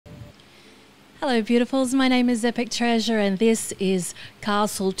Hello beautifuls, my name is EPICTREASURE and this is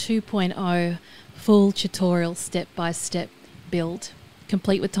Castle 2.0 full tutorial step-by-step build,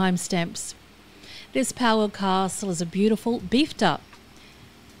 complete with timestamps. This Palworld castle is a beautiful, beefed up,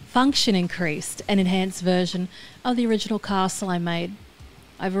 function increased and enhanced version of the original castle I made.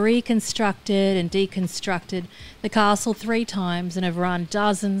 I've reconstructed and deconstructed the castle 3 times and have run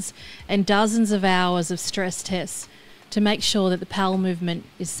dozens and dozens of hours of stress tests to make sure that the PAL movement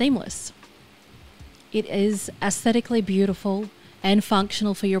is seamless. It is aesthetically beautiful and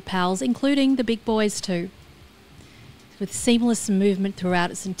functional for your pals, including the big boys too. With seamless movement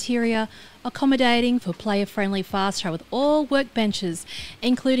throughout its interior, accommodating for player-friendly fast travel with all workbenches,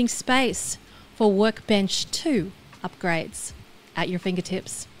 including space for workbench 2 upgrades at your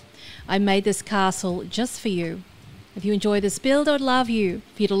fingertips. I made this castle just for you. If you enjoy this build, I would love for you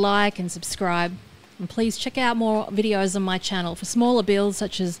to like and subscribe. And please check out more videos on my channel for smaller builds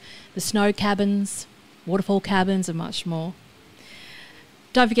such as the snow cabins, waterfall cabins and much more.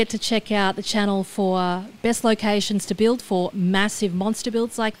 Don't forget to check out the channel for best locations to build for massive monster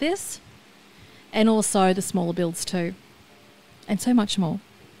builds like this, and also the smaller builds too, and so much more.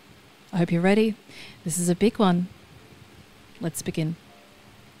 I hope you're ready. This is a big one. Let's begin.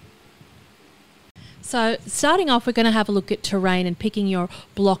 So starting off, we're going to have a look at terrain and picking your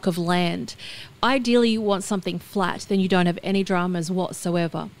block of land. Ideally, you want something flat, then you don't have any dramas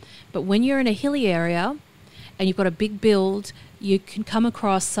whatsoever. But when you're in a hilly area and you've got a big build, you can come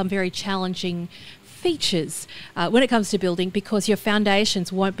across some very challenging features when it comes to building because your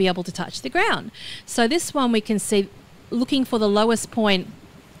foundations won't be able to touch the ground. So this one we can see looking for the lowest point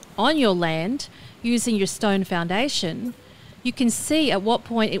on your land using your stone foundation, you can see at what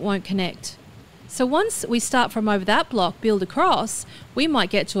point it won't connect. So once we start from over that block, build across, we might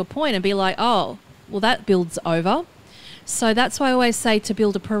get to a point and be like, oh, well, that build's over. So that's why I always say to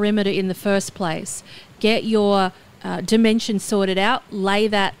build a perimeter in the first place. Get your dimensions sorted out, lay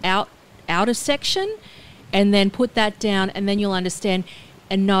that outer section, and then put that down, and then you'll understand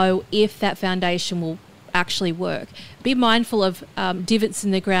and know if that foundation will actually work. Be mindful of divots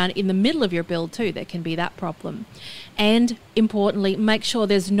in the ground in the middle of your build too. There can be that problem. And importantly, make sure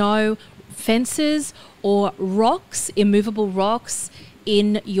there's no fences or rocks, immovable rocks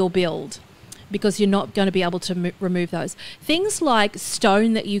in your build, because you're not going to be able to remove those. Things like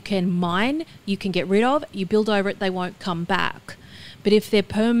stone that you can mine, you can get rid of. You build over it, they won't come back. But if they're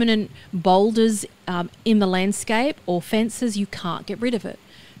permanent boulders in the landscape or fences, you can't get rid of it.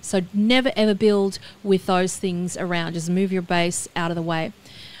 So never ever build with those things around. Just move your base out of the way.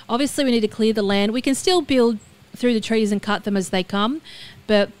 Obviously, we need to clear the land. We can still build through the trees and cut them as they come,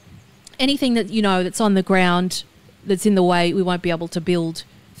 but anything that that's on the ground that's in the way, we won't be able to build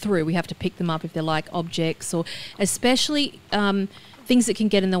through. We have to pick them up if they're like objects, or especially things that can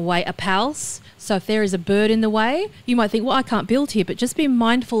get in the way are pals. So if there is a bird in the way, you might think, well, I can't build here, but just be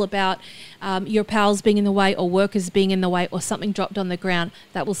mindful about your pals being in the way or workers being in the way or something dropped on the ground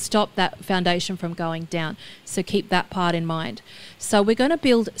that will stop that foundation from going down. So keep that part in mind. So we're going to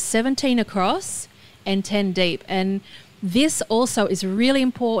build 17 across and 10 deep. And this also is really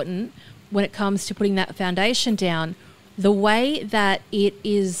important when it comes to putting that foundation down, the way that it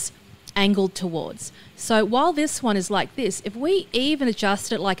is angled towards. So while this one is like this, if we even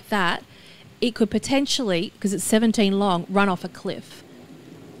adjust it like that, it could potentially, because it's 17 long, run off a cliff.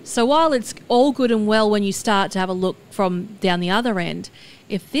 So while it's all good and well when you start to have a look from down the other end,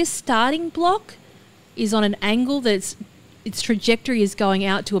 if this starting block is on an angle that's its trajectory is going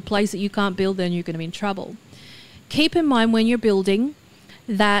out to a place that you can't build, then you're going to be in trouble. Keep in mind when you're building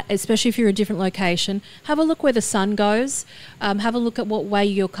that, especially if you're in a different location, have a look where the sun goes. Have a look at what way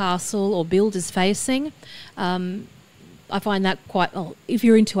your castle or build is facing. I find that quite, if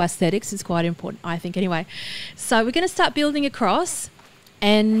you're into aesthetics, it's quite important, I think, anyway. So we're going to start building across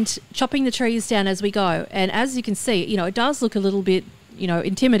and chopping the trees down as we go. And as you can see, it does look a little bit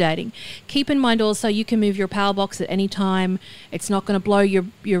intimidating. Keep in mind also you can move your power box at any time. It's not going to blow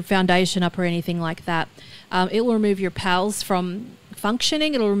your foundation up or anything like that. It will remove your pals from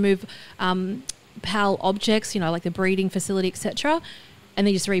functioning. It'll remove PAL objects, like the breeding facility, etc., and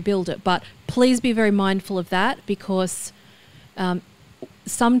then just rebuild it. But please be very mindful of that, because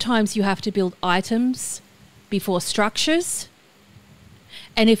sometimes you have to build items before structures.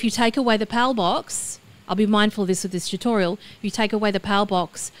 And if you take away the PAL box, I'll be mindful of this with this tutorial, if you take away the PAL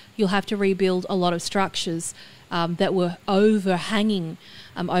box, you'll have to rebuild a lot of structures that were overhanging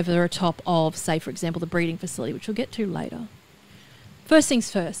over the top of, say, for example, the breeding facility, which we'll get to later. First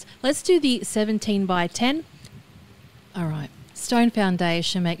things first, let's do the 17 by 10. All right, stone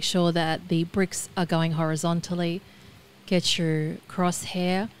foundation, make sure that the bricks are going horizontally. Get your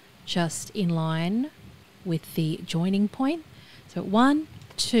crosshair just in line with the joining point. So 1,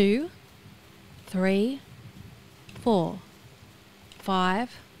 2, 3, 4,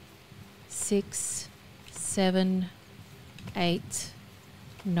 5, 6, 7, 8,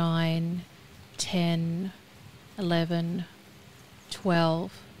 9, 10, 11,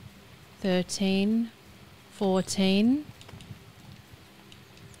 12, 13, 14.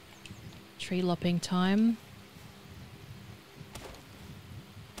 Tree lopping time.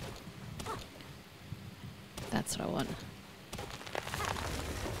 That's what I want.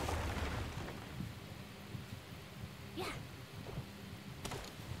 Yeah.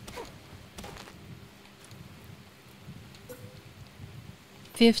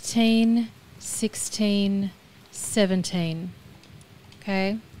 15, 16, 17.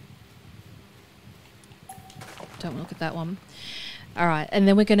 Okay. Don't look at that one. All right, and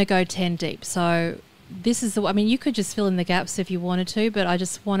then we're going to go 10 deep. So this is the, I mean, you could just fill in the gaps if you wanted to, but I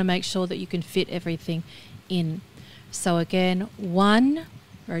just want to make sure that you can fit everything in. So again, 1,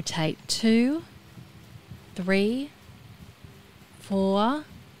 rotate 2, 3, 4,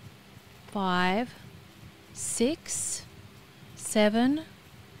 5, 6, 7,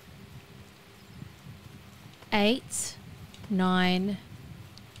 8, 9,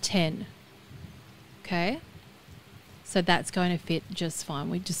 10. Okay. So that's going to fit just fine.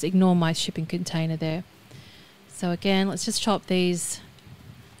 We just ignore my shipping container there. So again, let's just chop these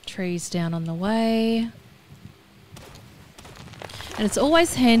trees down on the way. And it's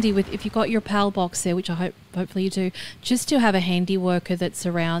always handy with, if you've got your pal box there, which I hopefully you do, just to have a handy worker that's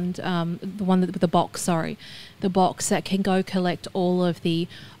around, the one with the box, sorry. The box that can go collect all of the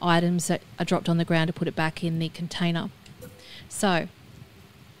items that are dropped on the ground to put it back in the container. So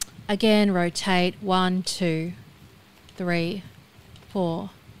again, rotate 1, 2, 3, 4,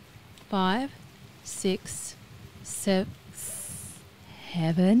 5, 6, 7,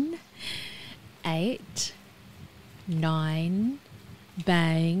 8, 9,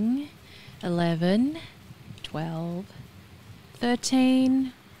 bang, 11, 12,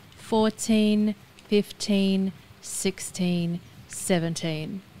 13, 14, 15, 16,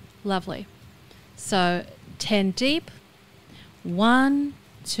 17. Lovely. So 10 deep. 1,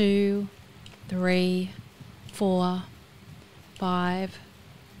 2, 3, 4, 5,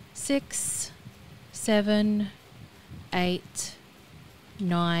 6, 7, 8,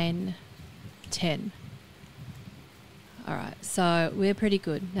 9, 10. All right, so we're pretty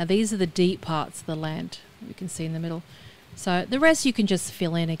good. Now these are the deep parts of the land we can see in the middle. So the rest you can just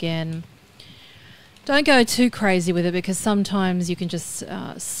fill in again. Don't go too crazy with it, because sometimes you can just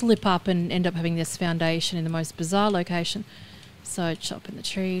slip up and end up having this foundation in the most bizarre location. So chopping the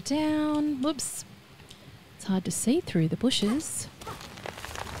tree down. Whoops. It's hard to see through the bushes.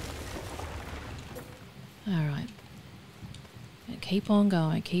 All right. And keep on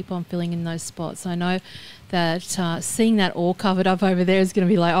going. Keep on filling in those spots. I know that seeing that all covered up over there is going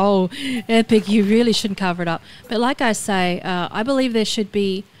to be like, oh, Epic, you really shouldn't cover it up. But like I say, I believe there should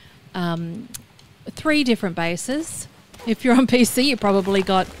be 3 different bases. If you're on PC, you probably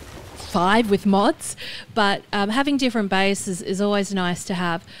got 5 with mods, but having different bases is always nice to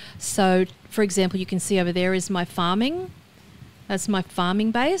have. So, for example, you can see over there is my farming. That's my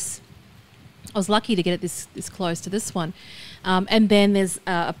farming base. I was lucky to get it this close to this one. And then there's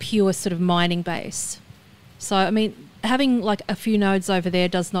a pure sort of mining base. So, I mean, having like a few nodes over there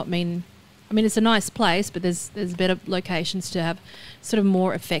does not mean... I mean, it's a nice place, but there's better locations to have sort of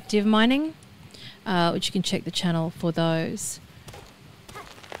more effective mining, which you can check the channel for those.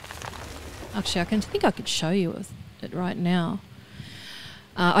 Actually, I think I could show you it right now.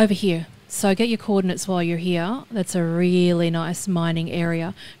 Over here. So get your coordinates while you're here. That's a really nice mining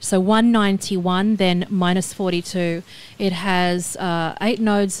area. So 191, then minus 42. It has 8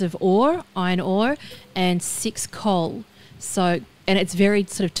 nodes of ore, iron ore, and 6 coal. So, and it's very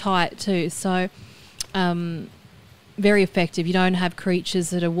sort of tight too. So very effective. You don't have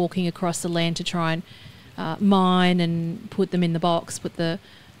creatures that are walking across the land to try and mine and put them in the box, put the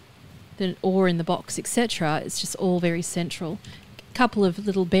ore in the box, etc. It's just all very central. Couple of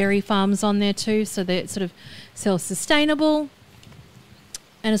little berry farms on there too, so they're sort of self-sustainable,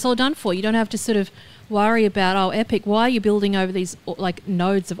 and it's all done for. You don't have to sort of worry about, oh, Epic, why are you building over these like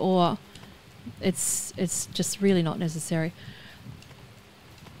nodes of ore? It's just really not necessary.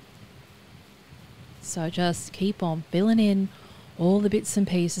 So just keep on filling in all the bits and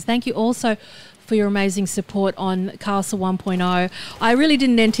pieces. Thank you also for your amazing support on Castle 1.0. I really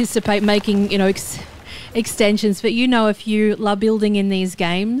didn't anticipate making, extensions, but if you love building in these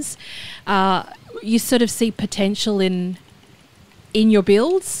games, you sort of see potential in your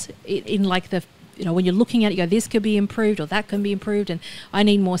builds, in like the when you're looking at it, you go, this could be improved or that can be improved, and I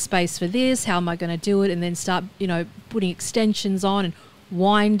need more space for this. How am I going to do it? And then start, putting extensions on and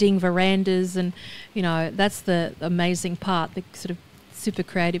winding verandas. And, that's the amazing part. The sort of super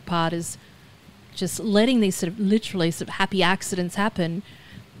creative part is just letting these sort of literally sort of happy accidents happen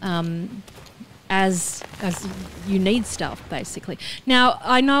as you need stuff, basically. Now,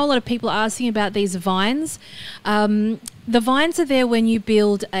 I know a lot of people are asking about these vines. The vines are there when you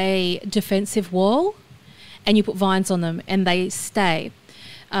build a defensive wall and you put vines on them and they stay.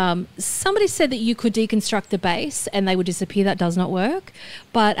 Somebody said that you could deconstruct the base and they would disappear. That does not work.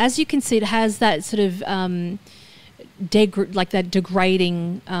 But as you can see, it has that sort of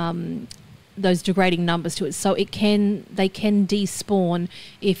degrading those degrading numbers to it, so they can despawn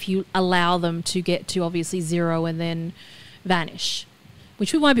if you allow them to get to obviously 0 and then vanish,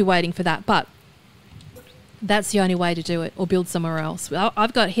 which we won't be waiting for that, but that's the only way to do it, or build somewhere else.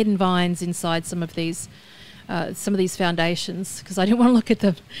 I've got hidden vines inside some of these foundations because I didn't want to look at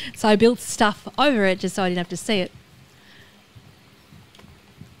them, so I built stuff over it just so I didn't have to see it.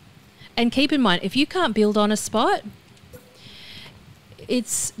 And keep in mind, if you can't build on a spot,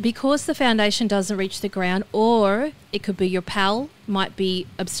 it's because the foundation doesn't reach the ground, or it could be your pal might be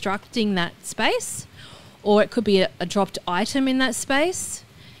obstructing that space, or it could be a dropped item in that space.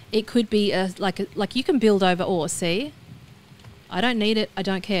 It could be like you can build over ore. See, I don't need it. I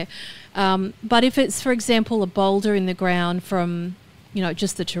don't care. But if it's, for example, a boulder in the ground from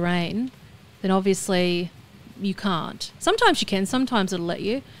just the terrain, then obviously you can't. Sometimes you can. Sometimes it'll let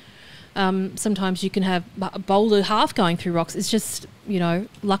you. Sometimes you can have a boulder half going through rocks. It's just,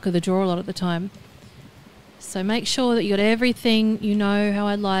 luck of the draw a lot of the time. So make sure that you got everything, how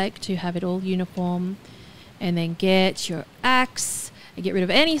I like to have it all uniform. And then get your axe and get rid of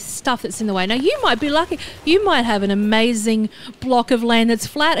any stuff that's in the way. Now, you might be lucky. You might have an amazing block of land that's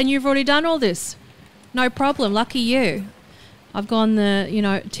flat and you've already done all this. No problem. Lucky you. I've gone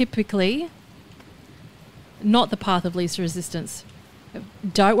typically not the path of least resistance.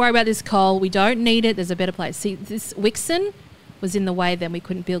 Don't worry about this coal. We don't need it. There's a better place. See, this Wixen was in the way, then we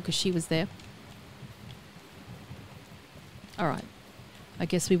couldn't build because she was there. All right. I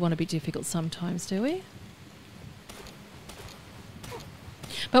guess we want to be difficult sometimes, do we?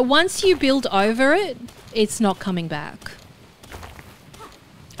 But once you build over it, it's not coming back.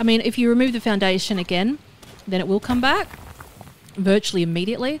 I mean, if you remove the foundation again, then it will come back virtually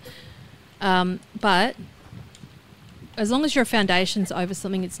immediately. But as long as your foundation's over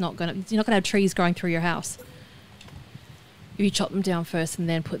something, you're not going to have trees growing through your house. If you chop them down first and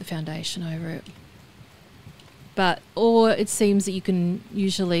then put the foundation over it. Or it seems that you can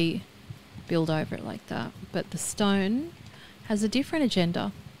usually build over it like that. But the stone has a different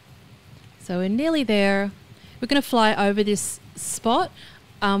agenda. So we're nearly there. We're going to fly over this spot.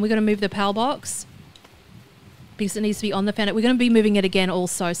 We're going to move the palbox because it needs to be on the foundation. We're going to be moving it again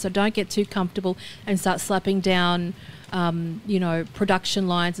also, so don't get too comfortable and start slapping down production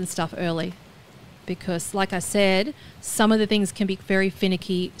lines and stuff early, because like I said, some of the things can be very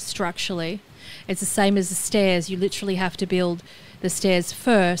finicky structurally. It's the same as the stairs. You literally have to build the stairs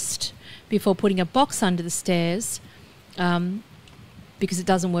first before putting a box under the stairs, because it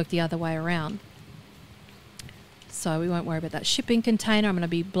doesn't work the other way around. So we won't worry about that shipping container. I'm going to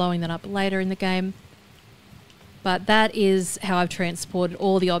be blowing that up later in the game. But that is how I've transported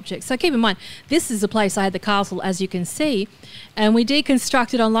all the objects. So keep in mind, this is the place I had the castle, as you can see, and we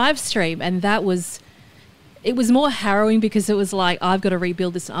deconstructed on live stream, and it was more harrowing because it was like, I've got to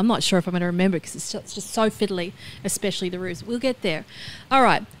rebuild this. I'm not sure if I'm going to remember because it's just so fiddly, especially the roofs. We'll get there. All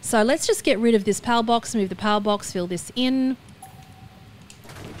right, so let's just get rid of this pal box, move the pal box, fill this in.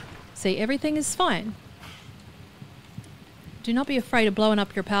 See, everything is fine. Do not be afraid of blowing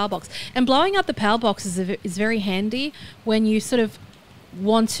up your power box. And blowing up the power box is very handy when you sort of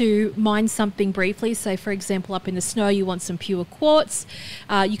want to mine something briefly. Say, for example, up in the snow, you want some pure quartz.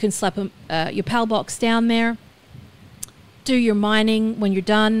 You can slap your power box down there. Do your mining. When you're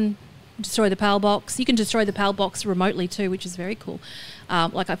done, destroy the power box. You can destroy the power box remotely too, which is very cool.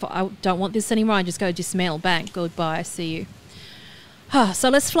 Like I don't want this anymore. I just go dismantle. Bang. Goodbye. See you. So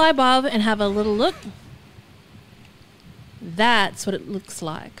let's fly above and have a little look. That's what it looks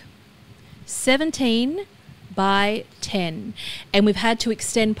like. 17 by 10. And we've had to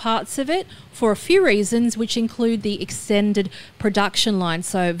extend parts of it for a few reasons, which include the extended production line.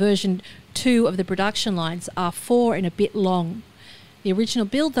 So version 2 of the production lines are 4 and a bit long. The original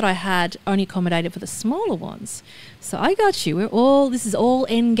build that I had only accommodated for the smaller ones. So I got you. This is all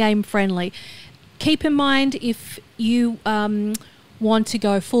endgame friendly. Keep in mind, if you want to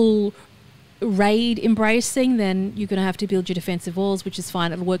go full raid embracing, then you're going to have to build your defensive walls, which is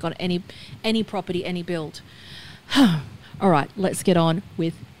fine. It'll work on any property, any build. All right, let's get on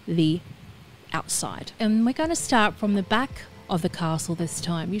with the outside. And we're going to start from the back of the castle this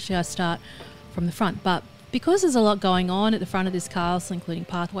time. Usually I start from the front, but because there's a lot going on at the front of this castle, including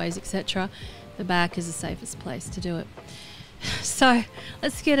pathways, etc., the back is the safest place to do it. So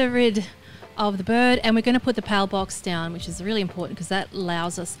let's get rid of the bird, and we're going to put the pal box down, which is really important because that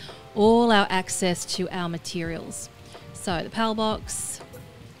allows us all our access to our materials. So the pal box,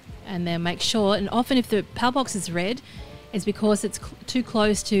 and then make sure, and often if the pal box is red, it's because it's too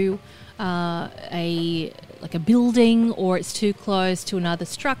close to a building, or it's too close to another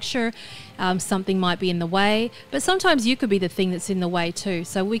structure. Something might be in the way, but sometimes you could be the thing that's in the way too.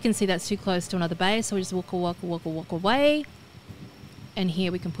 So we can see that's too close to another base, so we just walk away, and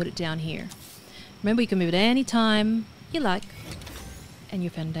here we can put it down here. Remember, you can move it any time you like, and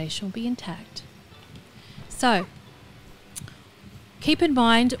your foundation will be intact. So keep in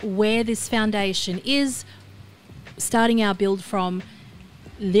mind where this foundation is, starting our build from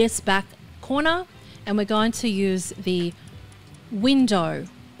this back corner, and we're going to use the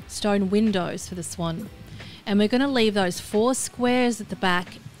stone windows for this one, and we're going to leave those 4 squares at the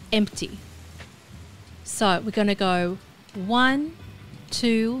back empty. So we're going to go 1,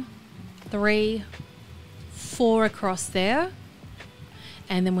 2, 3, 4 across there,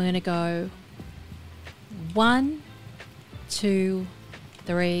 and then we're going to go 1, 2,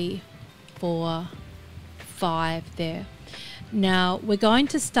 3, 4, 5 there. Now we're going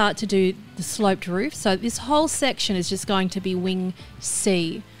to start to do the sloped roof. So this whole section is just going to be wing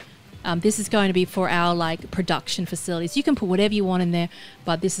C. This is going to be for our production facilities. You can put whatever you want in there,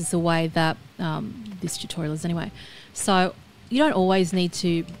 but this is the way that this tutorial is anyway. So you don't always need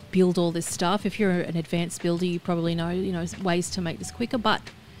to build all this stuff. If you're an advanced builder, you probably know ways to make this quicker, but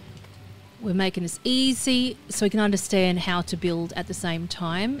we're making this easy so we can understand how to build at the same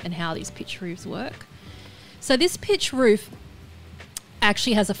time and how these pitch roofs work. So this pitch roof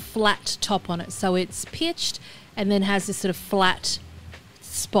actually has a flat top on it. So it's pitched and then has this sort of flat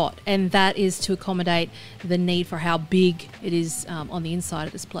spot, and that is to accommodate the need for how big it is on the inside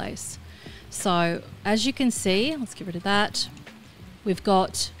of this place. So as you can see, let's get rid of that. We've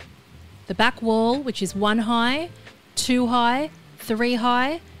got the back wall, which is 1 high, 2 high, 3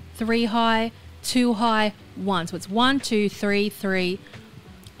 high, 3 high, 2 high, 1. So it's 1, 2, 3, 3,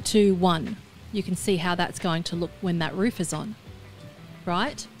 2, 1. You can see how that's going to look when that roof is on,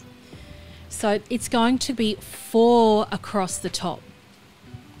 right? So it's going to be 4 across the top.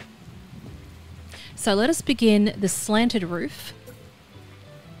 So let us begin the slanted roof.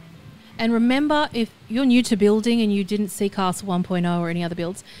 And remember, if you're new to building and you didn't see Castle 1.0 or any other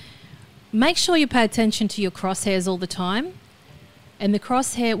builds, make sure you pay attention to your crosshairs all the time. And the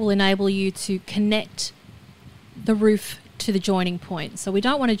crosshair will enable you to connect the roof to the joining point. So we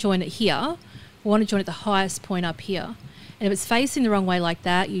don't want to join it here. We want to join it at the highest point up here. And if it's facing the wrong way like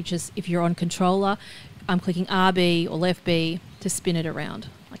that, if you're on controller, I'm clicking RB or left B to spin it around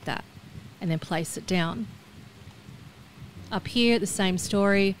like that, and then place it down. Up here, the same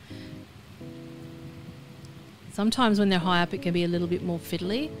story. Sometimes when they're high up, it can be a little bit more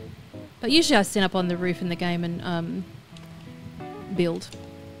fiddly, but usually I stand up on the roof in the game and build.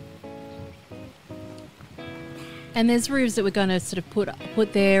 And there's roofs that we're going to sort of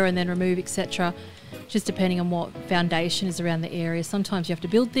put there and then remove, etc., just depending on what foundation is around the area. Sometimes you have to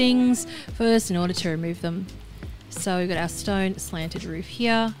build things first in order to remove them. So we've got our stone slanted roof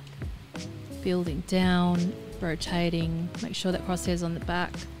here, building down, rotating, make sure that crosshair's on the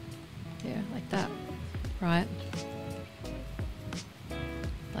back. Yeah, like that. Right,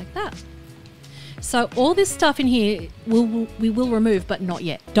 like that. So all this stuff in here we will remove, but not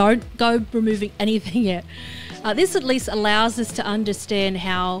yet. Don't go removing anything yet. This at least allows us to understand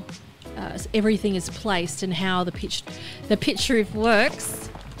how everything is placed and how the pitch roof works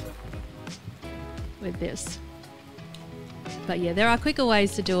with this. But yeah, there are quicker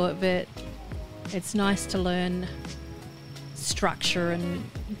ways to do it, but it's nice to learn structure and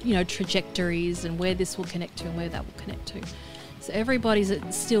trajectories and where this will connect to and where that will connect to. So everybody's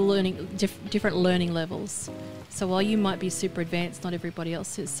still learning different learning levels. So while you might be super advanced, not everybody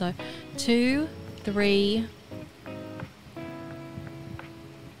else is. So 2, 3,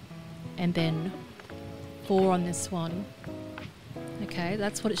 and then 4 on this one. Okay,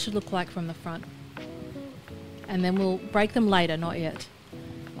 that's what it should look like from the front. And then we'll break them later, not yet,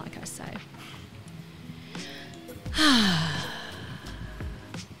 like I say.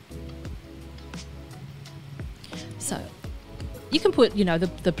 So you can put,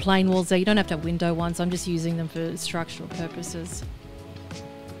 the plain walls there. You don't have to have window ones. I'm just using them for structural purposes.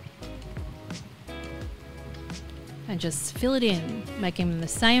 and just fill it in, making them the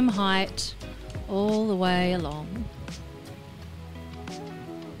same height all the way along.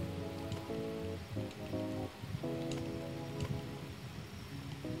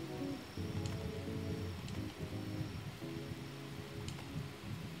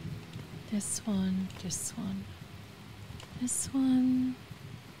 This one, this one, this one,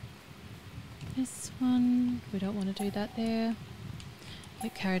 this one. We don't want to do that there.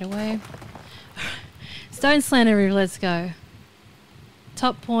 Get carried away. Stone slanted roof, let's go.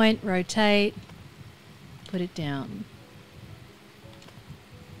 Top point, rotate, put it down.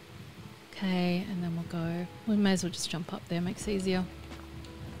 Okay, and then we'll go. We may as well just jump up there, makes it easier.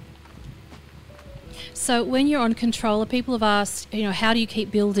 So when you're on controller, people have asked, you know, how do you keep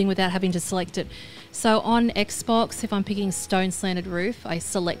building without having to select it? So on Xbox, if I'm picking stone slanted roof, I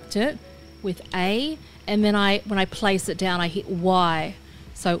select it with A, and then when I place it down, I hit Y.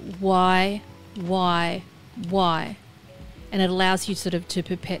 So Y, Y, Y. And it allows you sort of to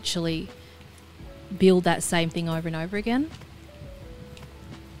perpetually build that same thing over and over again.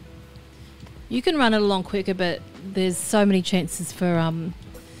 You can run it along quicker, but there's so many chances for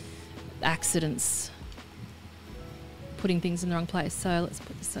accidents, putting things in the wrong place. So let's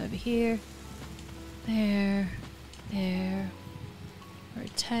put this over here, there, there,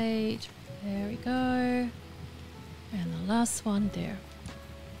 rotate, there we go, and the last one there.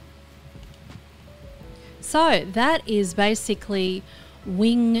 So that is basically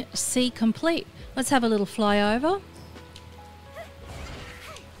wing C complete. Let's have a little fly over,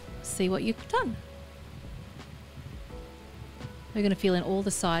 see what you've done. We're going to fill in all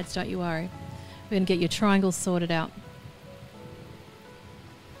the sides, don't you worry. We're going to get your triangles sorted out.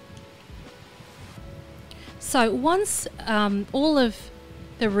 So once all of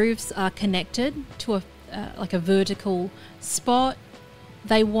the roofs are connected to a like a vertical spot,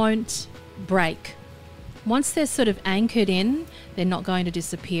 they won't break. Once they're sort of anchored in, they're not going to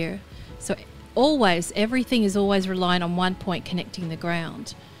disappear. So always, everything is always relying on one point connecting the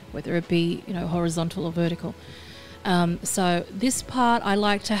ground, whether it be, you know, horizontal or vertical. So this part I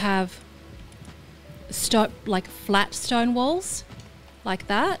like to have like flat stone walls like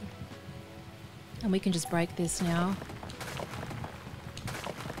that, and we can just break this now.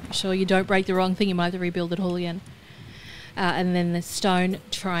 Make sure you don't break the wrong thing, you might have to rebuild it all again. And then the stone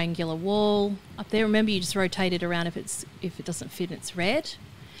triangular wall up there, remember you just rotate it around if it doesn't fit, it's red.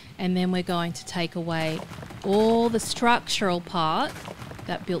 And then we're going to take away all the structural part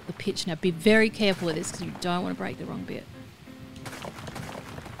that built the pitch. Now be very careful with this because you don't want to break the wrong bit.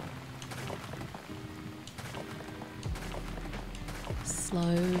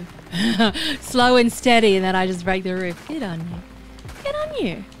 Slow. Slow and steady, and then I just break the roof. Get on you. Get on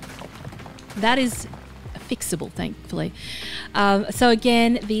you. That is fixable, thankfully. So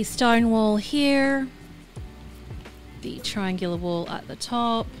again, the stone wall here, the triangular wall at the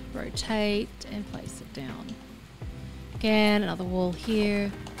top, rotate and place it down. Again, another wall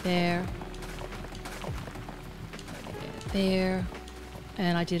here, there, there,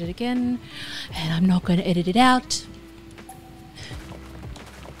 and I did it again, and I'm not going to edit it out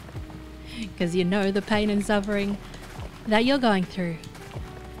because you know the pain and suffering that you're going through,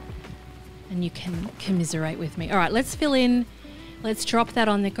 and you can commiserate with me. All right, let's fill in, let's drop that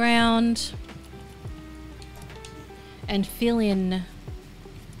on the ground and fill in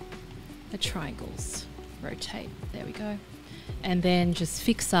the triangles. Rotate, there we go. And then just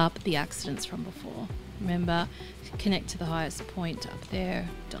fix up the accidents from before. Remember, connect to the highest point up there,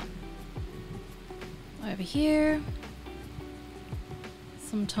 done. Over here,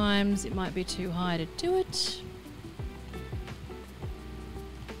 sometimes it might be too high to do it.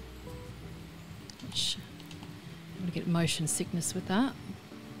 Which, I'm gonna get motion sickness with that.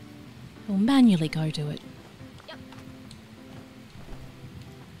 We'll manually go do it. Yep.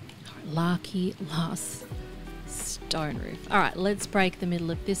 All right, Larky last stone roof. All right, let's break the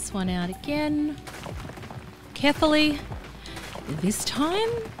middle of this one out again. Carefully. This time.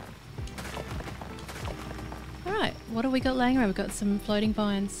 All right, what have we got laying around? We've got some floating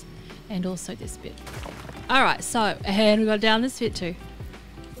vines and also this bit. All right, so, and we've got down this bit too.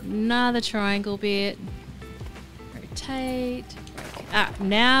 Another triangle bit. Rotate. Break. Ah,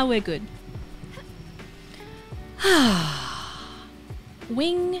 now we're good.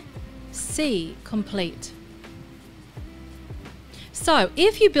 Wing C complete. So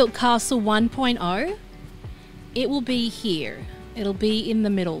if you built Castle 1.0, it will be here. It'll be in the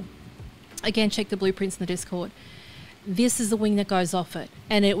middle. Again, check the blueprints in the Discord. This is the wing that goes off it.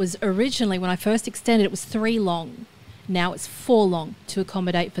 And it was originally, when I first extended, it was 3 long. Now it's 4 long to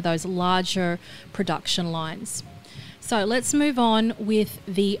accommodate for those larger production lines. So let's move on with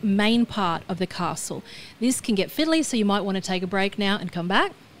the main part of the castle. This can get fiddly, so you might want to take a break now and come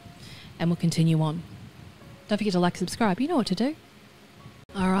back, and we'll continue on. Don't forget to like and subscribe. You know what to do.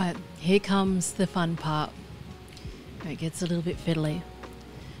 All right, here comes the fun part. It gets a little bit fiddly.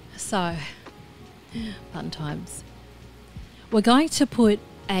 So, fun times. We're going to put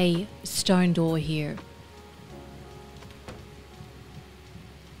a stone door here.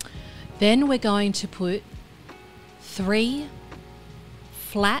 Then we're going to put 3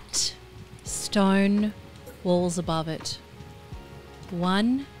 flat stone walls above it.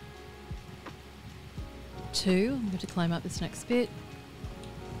 1, 2, I'm going to climb up this next bit.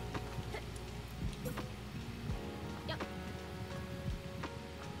 Yep.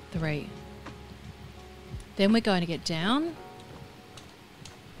 3. Then we're going to get down.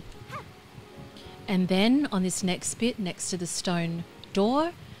 And then on this next bit, next to the stone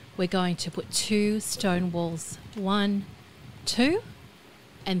door, we're going to put 2 stone walls. 1, 2.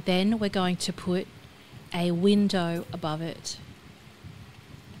 And then we're going to put a window above it.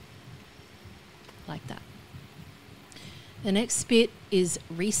 Like that. The next bit is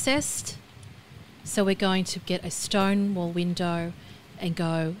recessed. So we're going to get a stone wall window and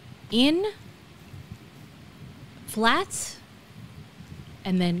go in, flat,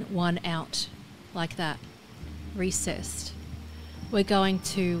 and then 1 out. Like that. Recessed. We're going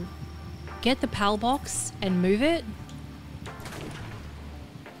to get the palbox and move it.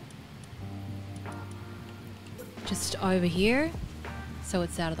 Just over here, so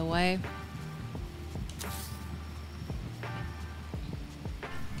it's out of the way.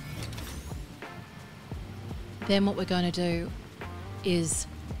 Then what we're going to do is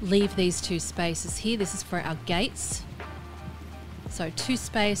leave these 2 spaces here. This is for our gates. So 2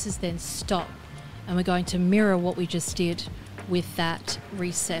 spaces, then stop. And we're going to mirror what we just did with that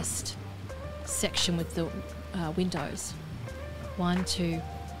recessed section with the windows. 1, 2,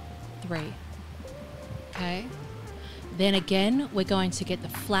 3. Okay. Then again, we're going to get the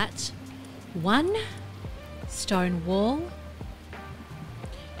flat 1 stone wall,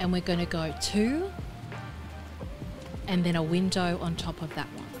 and we're going to go 2, and then a window on top of that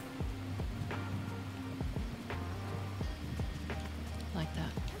one. Like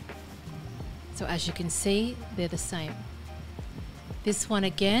that. So as you can see, they're the same. This one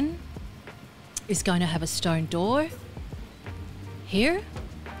again is going to have a stone door here.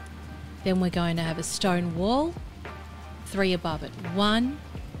 Then we're going to have a stone wall, 3 above it. 1,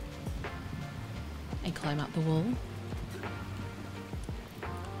 and climb up the wall.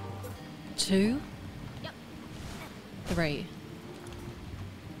 2, 3.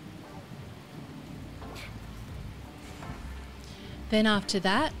 Then after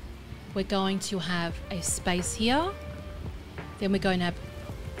that, we're going to have a space here. Then we're going to have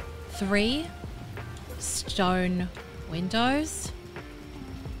 3 stone windows.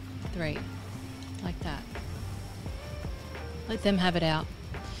 3. Like that. Let them have it out.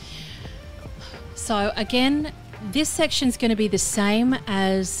 So again, this section's going to be the same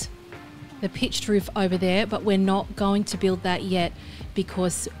as the pitched roof over there, but we're not going to build that yet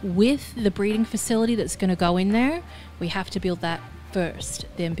because with the breeding facility that's going to go in there, we have to build that first,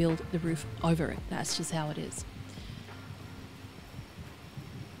 then build the roof over it. That's just how it is.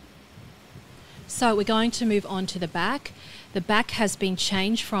 So we're going to move on to the back. The back has been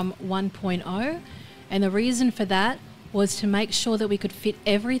changed from 1.0, and the reason for that was to make sure that we could fit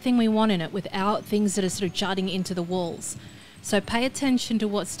everything we want in it without things that are sort of jutting into the walls. So pay attention to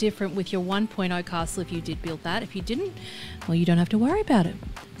what's different with your 1.0 castle if you did build that. If you didn't, well, you don't have to worry about it.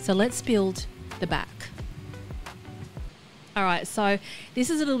 So let's build the back. All right, so this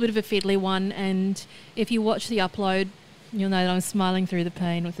is a little bit of a fiddly one, and if you watch the upload, you'll know that I'm smiling through the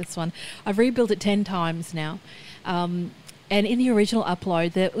pain with this one. I've rebuilt it 10 times now. And in the original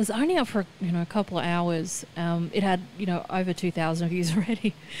upload, that was only up for a couple of hours. It had over 2,000 views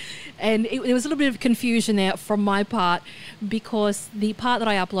already, and there was a little bit of confusion there from my part because the part that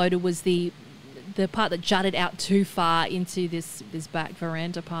I uploaded was the part that jutted out too far into this back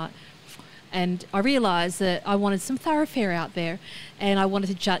veranda part, and I realised that I wanted some thoroughfare out there, and I wanted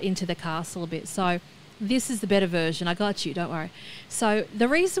to jut into the castle a bit. So this is the better version. I got you, don't worry. So the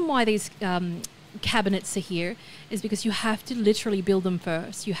reason why these cabinets are here is because you have to literally build them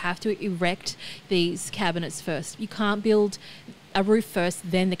first. You have to erect these cabinets first. You can't build a roof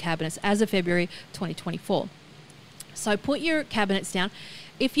first, then the cabinets, as of February 2024. So put your cabinets down.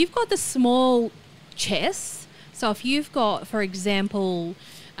 If you've got the small chests, so if you've got, for example,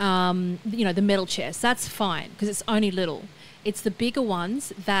 the metal chest, that's fine because it's only little. It's the bigger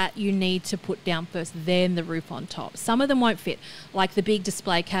ones that you need to put down first, then the roof on top. Some of them won't fit, like the big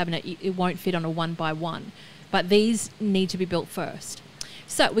display cabinet, it won't fit on a 1x1. but these need to be built first.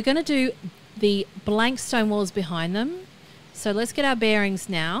 So we're going to do the blank stone walls behind them. So let's get our bearings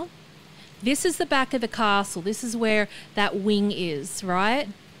now. This is the back of the castle. This is where that wing is, right?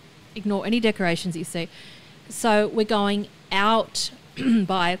 Ignore any decorations that you see. So we're going out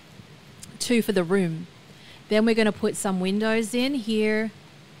by 2 for the room. Then we're going to put some windows in here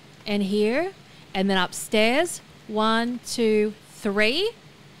and here, and then upstairs 1, 2, 3,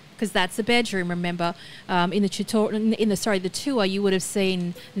 because that's the bedroom. Remember, in the tutorial, the tour, you would have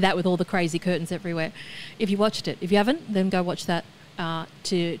seen that with all the crazy curtains everywhere. If you watched it, if you haven't, then go watch that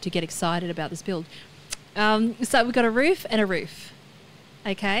to get excited about this build. So we've got a roof and a roof.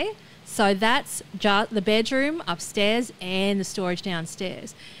 Okay, so that's just the bedroom upstairs and the storage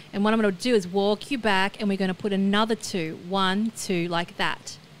downstairs. And what I'm going to do is walk you back, and we're going to put another 2, 1, 2, like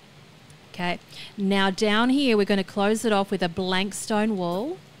that. Okay, now down here we're going to close it off with a blank stone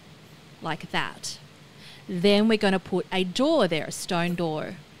wall, like that. Then we're going to put a door there, a stone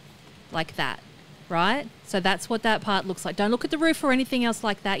door, like that, right? So that's what that part looks like. Don't look at the roof or anything else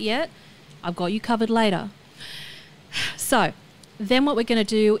like that yet. I've got you covered later. So then what we're going to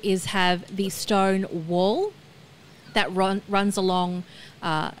do is have the stone wall that runs along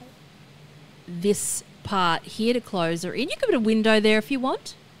this part here to close her in. You can put a window there if you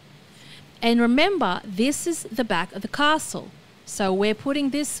want. And remember, this is the back of the castle. So we're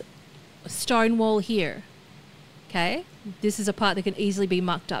putting this stone wall here. Okay? This is a part that can easily be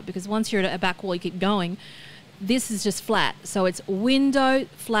mucked up, because once you're at a back wall, you keep going. This is just flat. So it's window,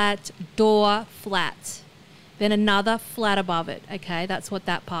 flat, door, flat. Then another flat above it. Okay? That's what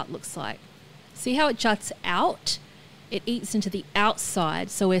that part looks like. See how it juts out? It eats into the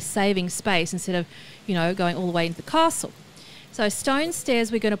outside, so we're saving space instead of, you know, going all the way into the castle. So stone stairs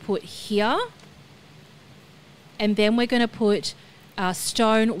we're going to put here, and then we're going to put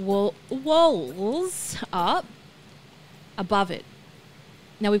stone walls up above it.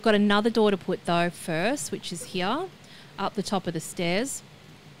 Now we've got another door to put though first, which is here, up the top of the stairs,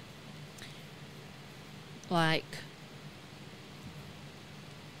 like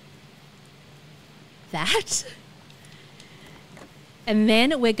that. And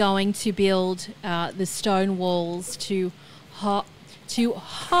then we're going to build the stone walls to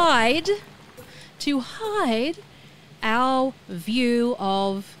hide our view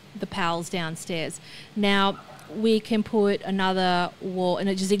of the pals downstairs. Now we can put another wall,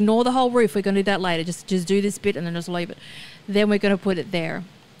 and just ignore the whole roof. We're going to do that later. Just do this bit and then just leave it. Then we're going to put it there.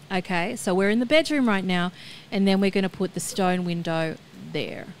 Okay, so we're in the bedroom right now, and then we're going to put the stone window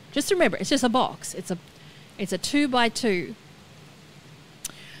there. Just remember, it's just a box. It's a 2 by 2.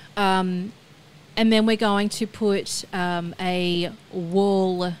 And then we're going to put a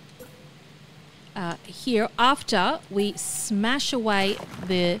wall here after we smash away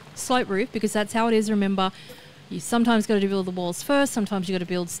the slope roof, because that's how it is. Remember, you sometimes got to build the walls first, sometimes you got to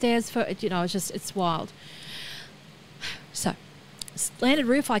build stairs first. You know, it's wild. So, slanted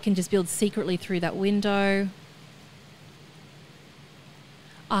roof, I can just build secretly through that window.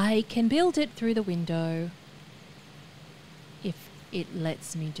 I can build it through the window if it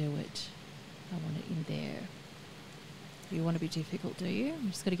lets me do it. I want it in there. You want to be difficult, do you? I'm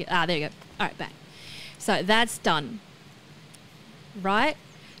just going to get... there you go. All right, back. So that's done. Right?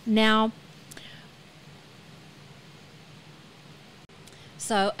 Now,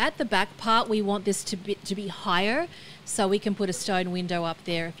 so at the back part, we want this to be higher, so we can put a stone window up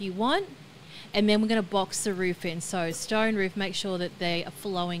there if you want. And then we're going to box the roof in. So stone roof, make sure that they are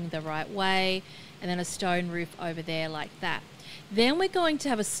flowing the right way, and then a stone roof over there like that. Then we're going to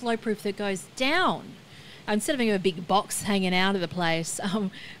have a slope roof that goes down. Instead of having a big box hanging out of the place,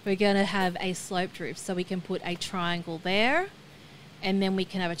 we're going to have a sloped roof. So we can put a triangle there, and then we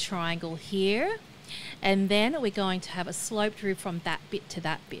can have a triangle here. And then we're going to have a sloped roof from that bit to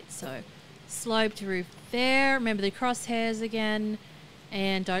that bit. So sloped roof there. Remember the crosshairs again.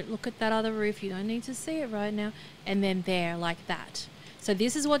 And don't look at that other roof. You don't need to see it right now. And then there, like that. So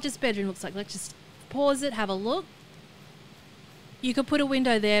this is what this bedroom looks like. Let's just pause it, have a look. You could put a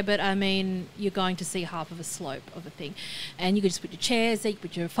window there, but I mean, you're going to see half of a slope of a thing. And you could just put your chairs there, you could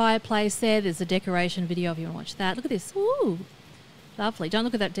put your fireplace there. There's a decoration video if you want to watch that. Look at this. Ooh, lovely. Don't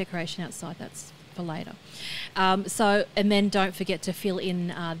look at that decoration outside. That's for later. And then don't forget to fill in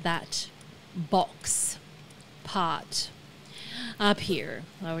that box part up here.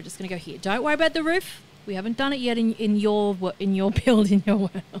 Oh, we're just going to go here. Don't worry about the roof. We haven't done it yet in your build, in your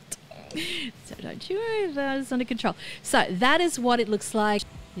world. So don't you worry, that is under control. So that is what it looks like.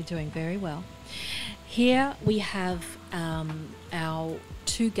 You're doing very well. Here we have our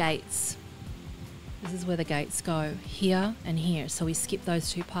 2 gates. This is where the gates go, here and here. So we skip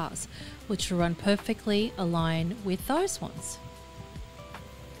those two parts, which will run perfectly aligned with those ones.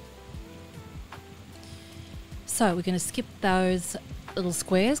 So we're going to skip those little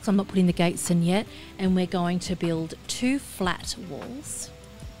squares because I'm not putting the gates in yet, and we're going to build 2 flat walls.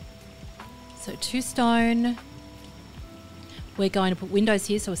 So 2 stone. We're going to put windows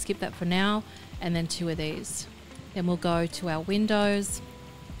here, so we'll skip that for now, and then 2 of these. Then we'll go to our windows.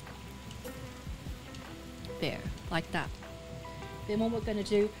 There, like that. Then what we're going to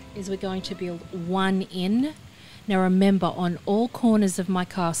do is we're going to build 1 in. Now remember, on all corners of my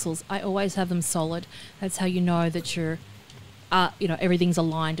castles, I always have them solid. That's how you know that you're, everything's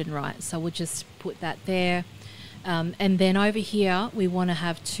aligned and right. So we'll just put that there. And then over here, we want to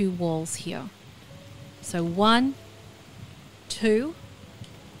have 2 walls here. So 1, 2,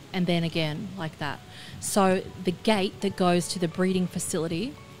 and then again, like that. So the gate that goes to the breeding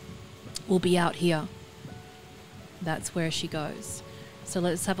facility will be out here. That's where she goes. So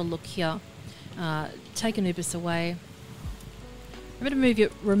let's have a look here. Take Anubis away. Remember to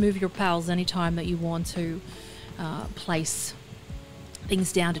remove your pals anytime that you want to place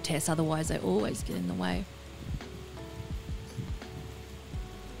things down to test, otherwise they always get in the way.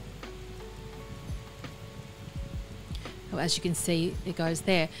 So as you can see, it goes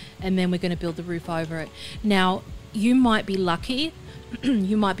there, and then we're going to build the roof over it. Now, you might be lucky.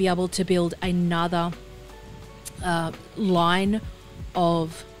 You might be able to build another line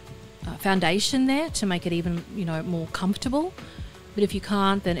of foundation there to make it even, more comfortable. But if you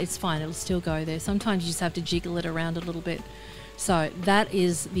can't, then it's fine. It'll still go there. Sometimes you just have to jiggle it around a little bit. So that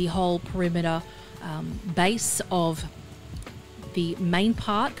is the whole perimeter base of the main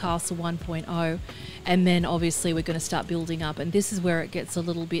part, Castle 1.0. And then obviously we're going to start building up. And this is where it gets a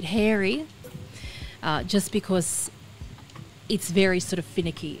little bit hairy, just because it's very sort of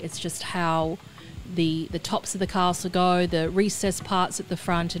finicky. It's just how the tops of the castle go, the recessed parts at the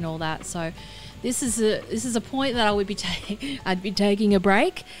front and all that. So this is a point that I would be I'd be taking a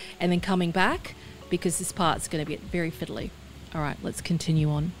break and then coming back, because this part's going to be very fiddly. All right, let's continue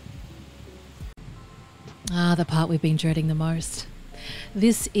on. The part we've been dreading the most.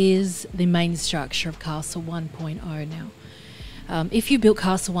 This is the main structure of Castle 1.0 now. If you built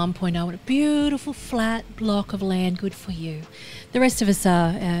Castle 1.0 on a beautiful flat block of land, good for you. The rest of us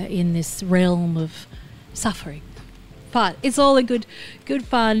are in this realm of suffering. But it's all a good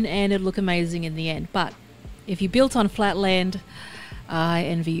fun, and it'll look amazing in the end. But if you built on flat land, I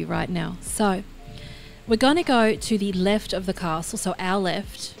envy you right now. So we're going to go to the left of the castle, so our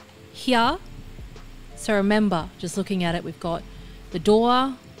left, here. So remember, just looking at it, we've got the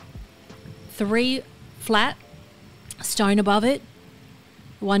door, 3 flat stone above it,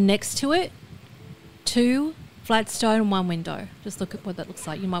 1 next to it, 2 flat stone, and 1 window. Just look at what that looks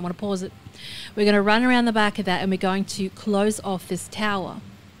like. You might want to pause it. We're going to run around the back of that, and we're going to close off this tower.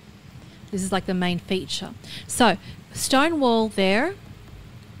 This is like the main feature. So stone wall there.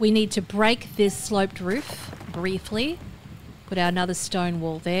 We need to break this sloped roof briefly. Put out another stone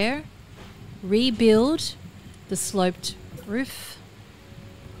wall there. Rebuild the sloped roof.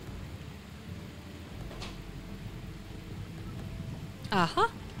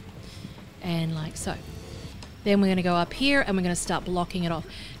 And like so. Then we're going to go up here and we're going to start blocking it off.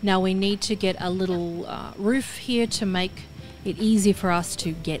 Now we need to get a little roof here to make it easy for us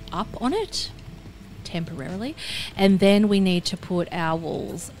to get up on it temporarily. And then we need to put our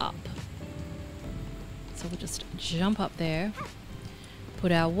walls up. So we'll just jump up there,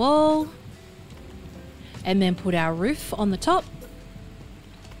 put our wall, and then put our roof on the top.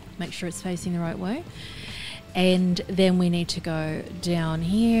 Make sure it's facing the right way. And then we need to go down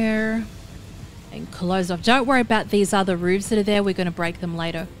here and close off. Don't worry about these other roofs that are there. We're going to break them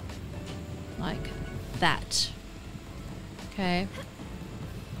later. Like that. Okay.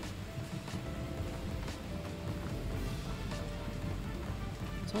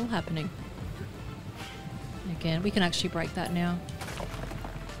 It's all happening. Again, we can actually break that now. There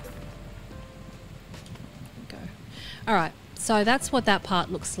we go. All right. So that's what that part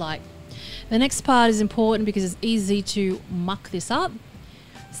looks like. The next part is important because it's easy to muck this up.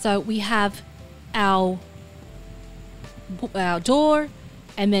 So we have our door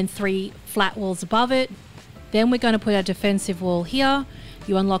and then 3 flat walls above it. Then we're going to put our defensive wall here.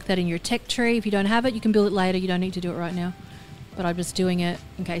 You unlock that in your tech tree. If you don't have it, you can build it later. You don't need to do it right now. But I'm just doing it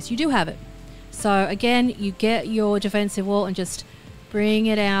in case you do have it. So again, you get your defensive wall and just bring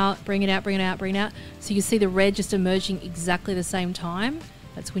it out, bring it out, bring it out, bring it out. So you see the red just emerging exactly the same time.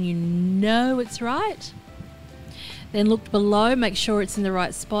 That's when you know it's right. Then look below, make sure it's in the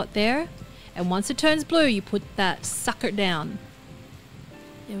right spot there. And once it turns blue, you put that sucker down.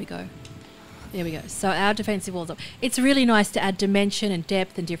 There we go. There we go. So our defensive wall's up. It's really nice to add dimension and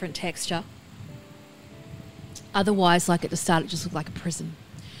depth and different texture. Otherwise, like at the start, it just looked like a prison.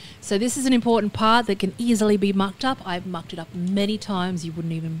 So this is an important part that can easily be mucked up. I've mucked it up many times.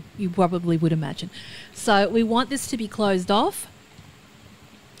 You probably would imagine. So we want this to be closed off.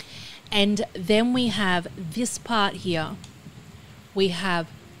 And then we have this part here. We have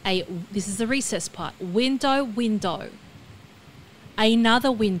this is the recess part. Window, window.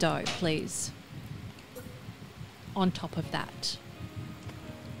 Another window, please. On top of that.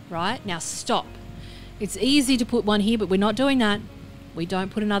 Right? Now stop. It's easy to put one here, but we're not doing that. We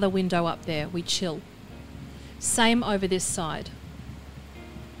don't put another window up there. We chill. Same over this side.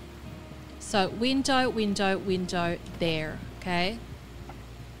 So window, window, window there. Okay?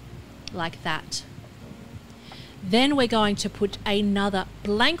 Like that. Then we're going to put another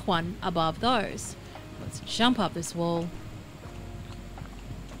blank one above those. Let's jump up this wall.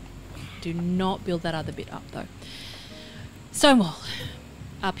 Do not build that other bit up though. Stone wall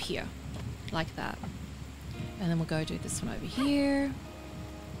up here, like that. And then we'll go do this one over here.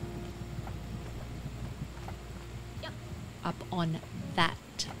 Yep. Up on that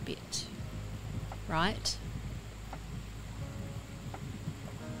bit, right?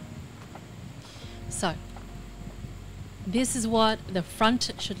 So, this is what the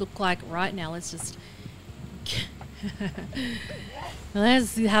front should look like right now. Let's just...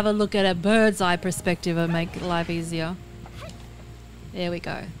 Let's have a look at a bird's eye perspective and make life easier. There we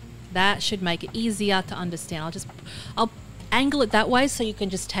go. That should make it easier to understand. I'll angle it that way so you can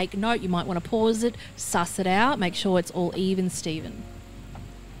just take note. You might want to pause it, suss it out, make sure it's all even Steven.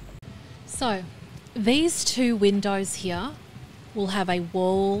 So these two windows here will have a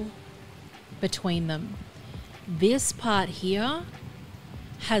wall between them. This part here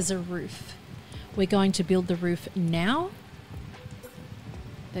has a roof. We're going to build the roof now.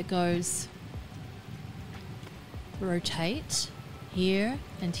 That goes rotate here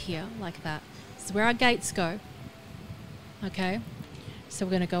and here like that. This is where our gates go. Okay, so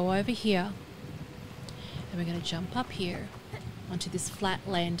we're going to go over here and we're going to jump up here onto this flat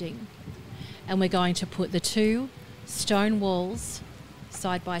landing, and we're going to put the two stone walls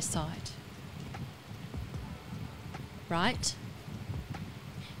side by side. Right?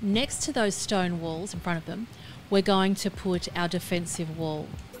 Next to those stone walls in front of them, we're going to put our defensive wall.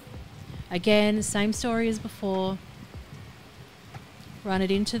 Again, same story as before. Run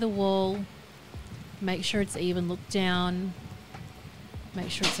it into the wall. Make sure it's even. Look down. Make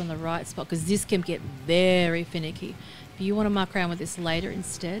sure it's on the right spot, because this can get very finicky. If you want to muck around with this later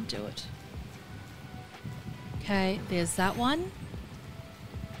instead, do it. Okay, there's that one.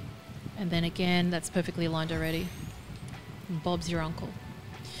 And then again, that's perfectly aligned already. And Bob's your uncle.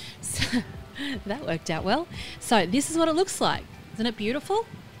 So that worked out well. So this is what it looks like. Isn't it beautiful?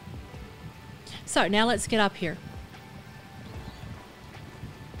 So now let's get up here.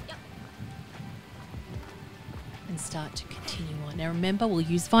 Yep. And start to continue on. Now remember, we'll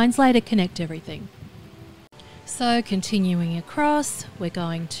use vines later, connect everything. So continuing across, we're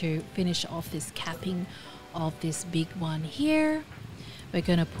going to finish off this capping of this big one here. We're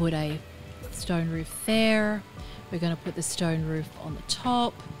going to put a stone roof there. We're going to put the stone roof on the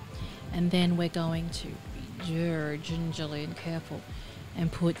top. And then we're going to be very gingerly and careful and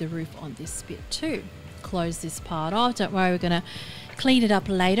put the roof on this bit too. Close this part off. Don't worry, we're going to clean it up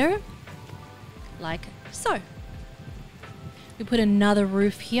later, like so. We put another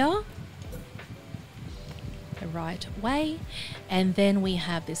roof here the right way, and then we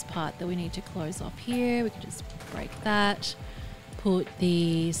have this part that we need to close off here. We can just break that, put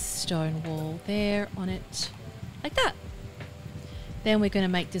the stone wall there on it, like that. Then we're going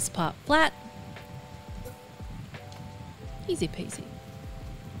to make this part flat. Easy peasy.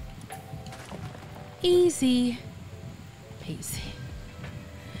 Easy peasy.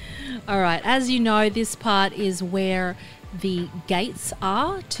 All right, as you know, this part is where the gates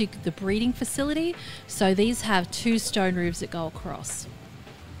are to the breeding facility. So these have two stone roofs that go across.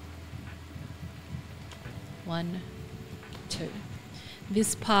 1, 2.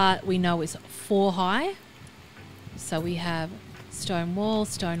 This part we know is 4 high. So we have stone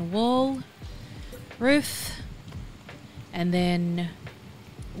wall, roof, and then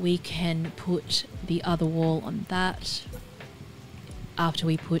we can put the other wall on that after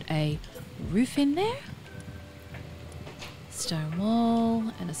we put a roof in there. Stone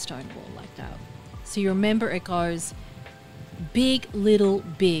wall and a stone wall like that. So you remember it goes big, little,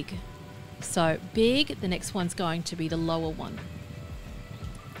 big. So big, the next one's going to be the lower one.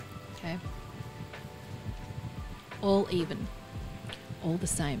 Okay. All even. All the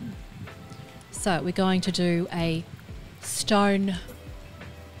same. So we're going to do a stone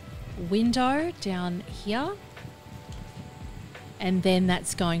window down here. And then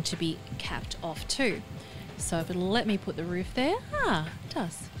that's going to be capped off too. So if it'll let me put the roof there, it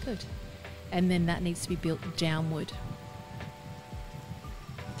does, good. And then that needs to be built downward.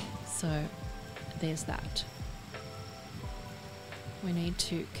 So there's that. We need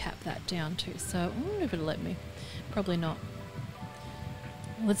to cap that down too. So I wonder if it'll let me. Probably not.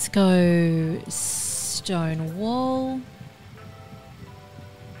 Let's go stone wall.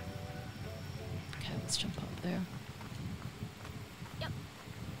 Okay, let's jump up there. Yep.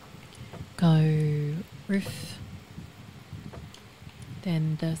 Go roof.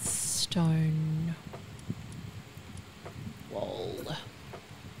 Then the stone wall.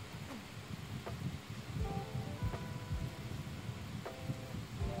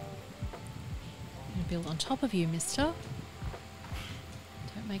 Build on top of you, mister.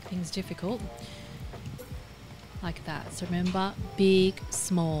 Don't make things difficult. Like that. So remember, big,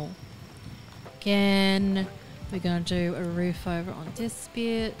 small. Again, we're going to do a roof over on this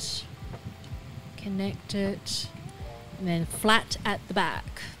bit. Connect it. And then flat at the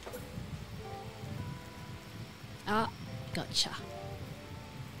back. Gotcha.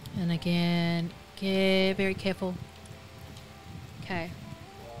 And again, very careful. Okay.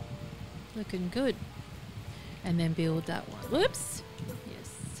 Looking good. And then build that one. Whoops.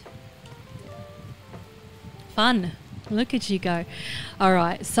 Yes. Fun. Look at you go. All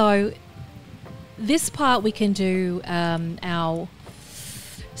right. So this part we can do our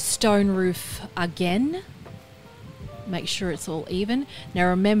stone roof again. Make sure it's all even. Now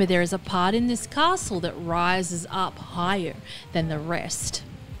remember, there is a part in this castle that rises up higher than the rest.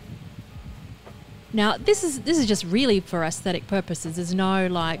 Now this is just really for aesthetic purposes. There's no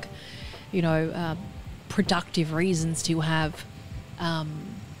like, you know, productive reasons to have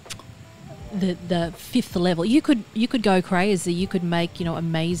the fifth level. You could go crazy. You could make, you know,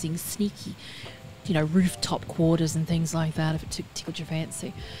 amazing sneaky, you know, rooftop quarters and things like that if it tickled your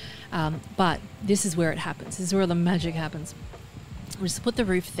fancy. But this is where it happens. This is where the magic happens. We'll just put the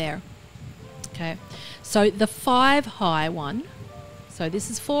roof there. Okay. So the 5 high one. So this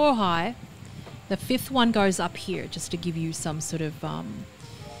is 4 high. The 5th one goes up here, just to give you some sort of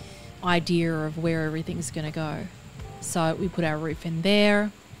idea of where everything's going to go. So we put our roof in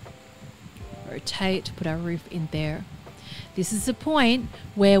there, rotate, put our roof in there. This is the point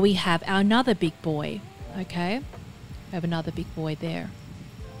where we have our another big boy. Okay, we have another big boy there.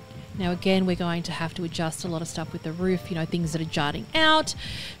 Now again, we're going to have to adjust a lot of stuff with the roof, you know, things that are jutting out,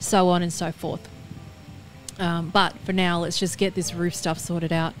 so on and so forth. But for now, let's just get this roof stuff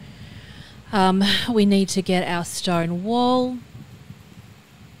sorted out. We need to get our stone wall.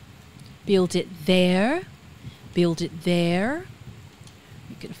 Build it there. Build it there.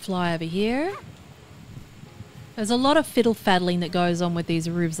 You can fly over here. There's a lot of fiddle-faddling that goes on with these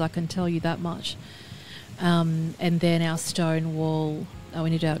roofs, I can tell you that much. And then our stone wall. Oh, we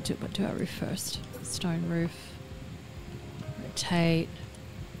need to do our roof first. Stone roof. Rotate.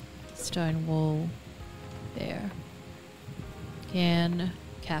 Stone wall. There. Again,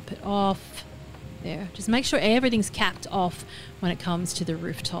 cap it off. There. Just make sure everything's capped off when it comes to the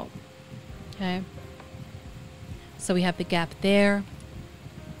rooftop. Okay. So we have the gap there.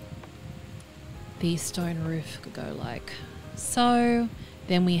 The stone roof could go like so.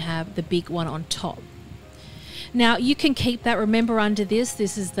 Then we have the big one on top. Now you can keep that, remember, under this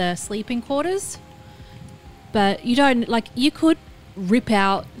is the sleeping quarters, but you don't, like, you could rip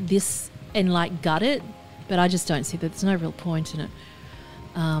out this and like gut it, but I just don't see that. There's no real point in it.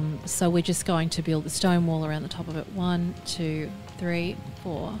 So we're just going to build the stone wall around the top of it. 1, 2, 3,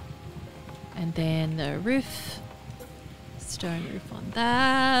 4, and then the roof, stone roof on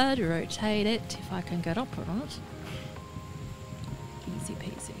that, rotate it if I can get up on it. Easy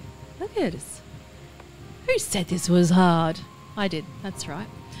peasy. Look at this. Who said this was hard? I did, that's right.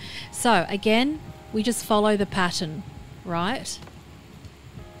 So again, we just follow the pattern, right?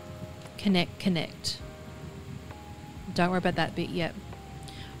 Connect, connect. Don't worry about that bit yet.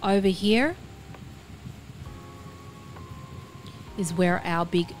 Over here is where our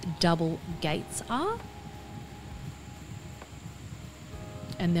big double gates are.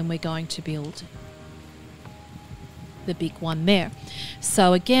 And then we're going to build the big one there.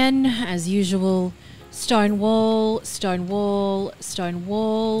 So again, as usual, stone wall, stone wall, stone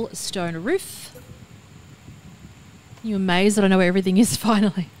wall, stone roof. You amazed that I know where everything is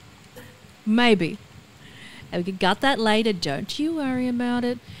finally? Maybe. And we can gut that later, don't you worry about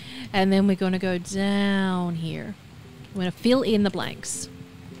it. And then we're going to go down here. We're going to fill in the blanks.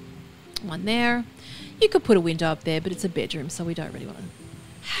 One there. You could put a window up there, but it's a bedroom, so we don't really want to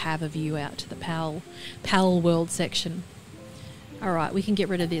have a view out to the Palworld section. All right, we can get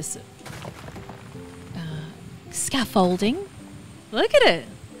rid of this scaffolding. Look at it.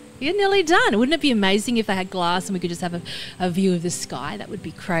 You're nearly done. Wouldn't it be amazing if they had glass and we could just have a view of the sky? That would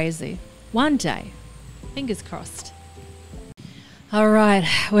be crazy. One day. Fingers crossed. All right,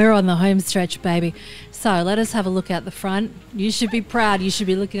 we're on the home stretch, baby. So let us have a look out the front. You should be proud. You should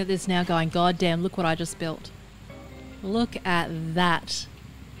be looking at this now going, God damn, look what I just built. Look at that.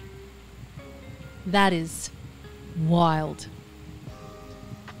 That is wild.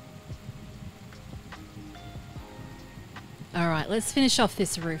 All right, let's finish off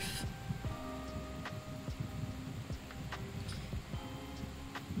this roof.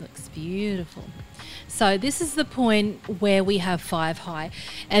 Looks beautiful. So this is the point where we have 5 high,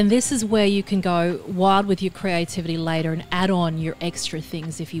 and this is where you can go wild with your creativity later and add on your extra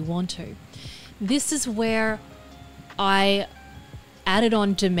things if you want to. This is where I added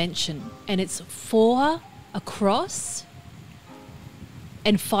on dimension, and it's 4 across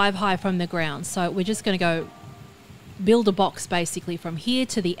and 5 high from the ground. So we're just going to go build a box basically from here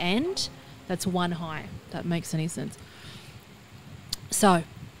to the end. That's 1 high. That makes any sense. So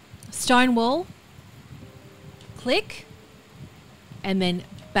stone wall, click, and then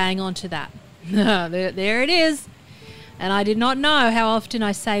bang onto that. There it is. And I did not know how often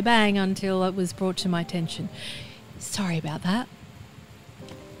I say bang until it was brought to my attention. Sorry about that.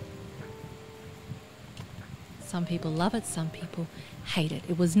 Some people love it, some people hate it.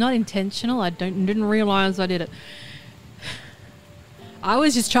 It was not intentional. I didn't realize I did it. I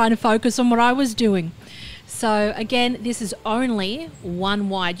was just trying to focus on what I was doing. So again, this is only 1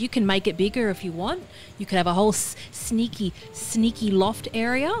 wide. You can make it bigger if you want. You could have a whole sneaky loft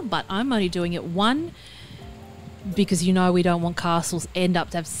area, but I'm only doing it 1 because you know we don't want castles end up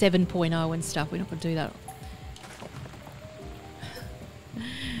to have 7.0 and stuff. We're not going to do that.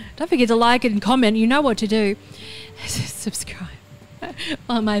 Don't forget to like and comment. You know what to do. Subscribe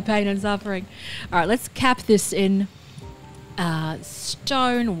on my pain and suffering. All right, let's cap this in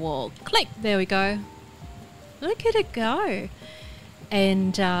stone wall. Click. There we go. Look at it go.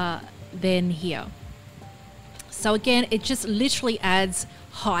 And then here. So again, it just literally adds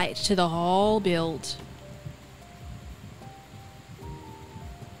height to the whole build.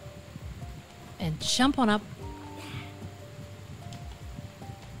 And jump on up.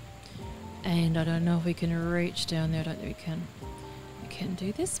 And I don't know if we can reach down there. I don't think we can. We can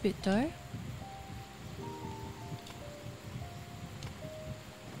do this bit though.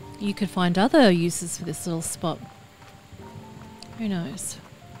 You could find other uses for this little spot. Who knows?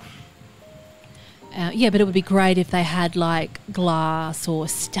 Yeah, but it would be great if they had like glass or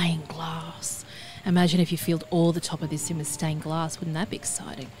stained glass. Imagine if you filled all the top of this in with stained glass. Wouldn't that be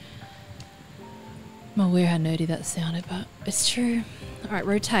exciting? I'm aware how nerdy that sounded, but it's true. All right,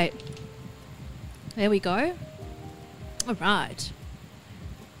 rotate. There we go. All right.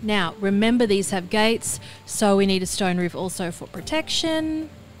 Now, remember these have gates, so we need a stone roof also for protection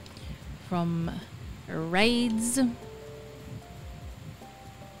from raids, so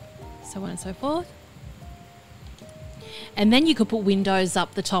on and so forth. And then you could put windows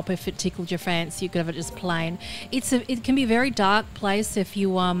up the top if it tickled your fancy. You could have it just plain. It can be a very dark place if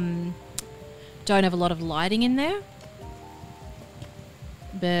you don't have a lot of lighting in there.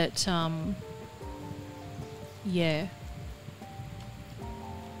 But yeah.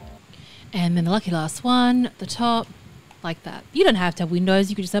 And then the lucky last one at the top, like that. You don't have to have windows.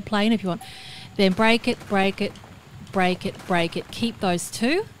 You could just have plain if you want. Then break it, break it, break it, break it. Keep those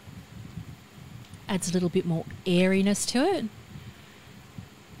 2. Adds a little bit more airiness to it.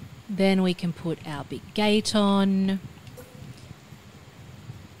 Then we can put our big gate on.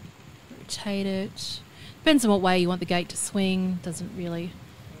 Rotate it. Depends on what way you want the gate to swing. Doesn't really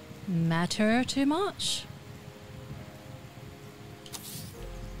matter too much.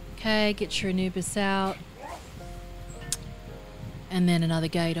 Okay, get your Anubis out. And then another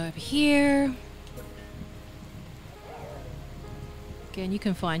gate over here. Again, you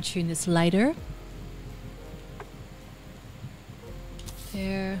can fine tune this later.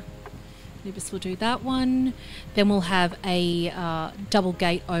 There. Anubis will do that one. Then we'll have a double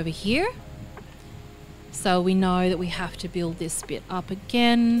gate over here. So we know that we have to build this bit up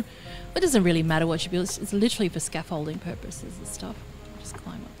again. It doesn't really matter what you build. It's literally for scaffolding purposes and stuff. Just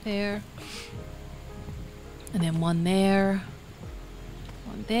climb up there. And then one there.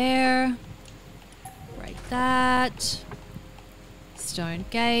 One there. Break that. Stone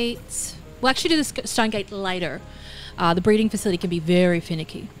gate. We'll actually do the stone gate later. The breeding facility can be very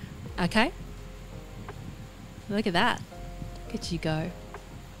finicky. Okay? Look at that. Look at you go.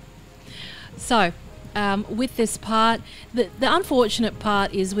 So, with this part, the unfortunate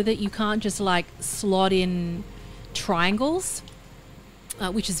part is with it, you can't just like slot in triangles.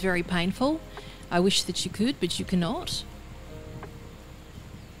 which is very painful. I wish that you could, but you cannot.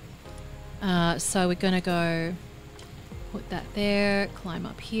 So we're going to go put that there, climb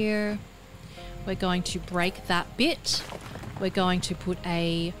up here. We're going to break that bit. We're going to put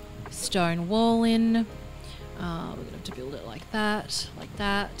a stone wall in. We're going to have to build it like that, like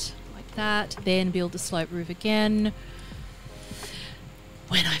that, like that. Then build the slope roof again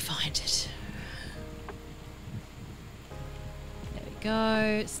when I find it. There we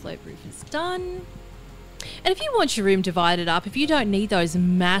go. Slope roof is done. And if you want your room divided up, if you don't need those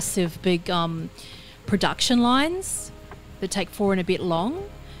massive big production lines that take 4 and a bit long,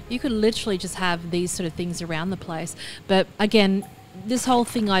 you could literally just have these sort of things around the place. But again, this whole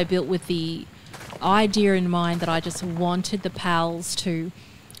thing I built with the idea in mind that I just wanted the pals to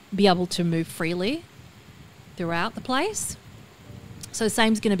be able to move freely throughout the place. So the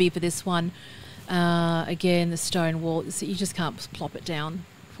same's going to be for this one. Again, the stone wall, so you just can't plop it down,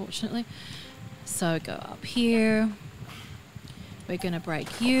 fortunately. So go up here. We're going to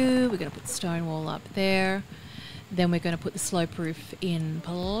break you. We're going to put the stone wall up there. Then we're going to put the slope roof in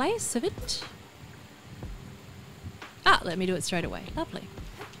place of it. Ah, let me do it straight away. Lovely.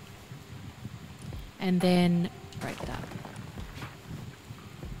 And then break that.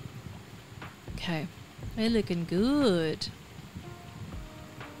 Okay. They're looking good.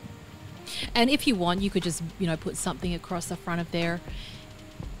 And if you want, you could just, you know, put something across the front of there.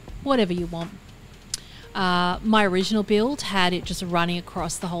 Whatever you want. My original build had it just running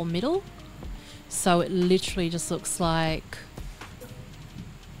across the whole middle. So it literally just looks like...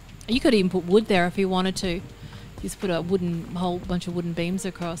 You could even put wood there if you wanted to. Just put a whole bunch of wooden beams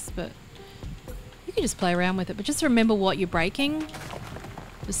across, but you can just play around with it. But just remember what you're breaking.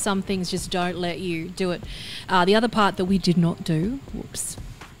 Because some things just don't let you do it. The other part that we did not do, whoops,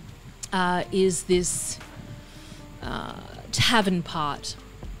 is this tavern part,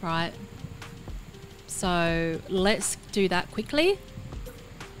 right? So let's do that quickly.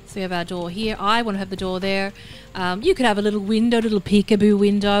 So we have our door here. I want to have the door there. You could have a little window, little peekaboo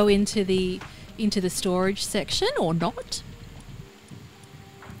window into the storage section, or not.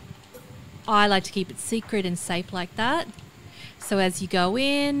 I like to keep it secret and safe like that. So as you go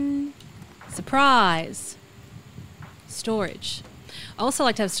in, surprise, storage. I also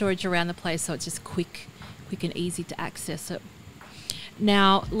like to have storage around the place so it's just quick and easy to access it.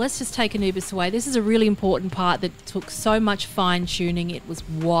 Now, let's just take Anubis away. This is a really important part that took so much fine-tuning. It was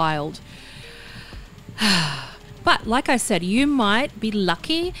wild. But like I said, you might be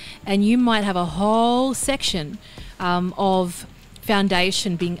lucky and you might have a whole section of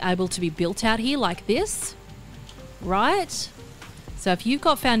foundation being able to be built out here like this, right? So if you've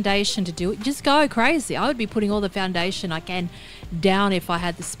got foundation to do it, just go crazy. I would be putting all the foundation I can down if I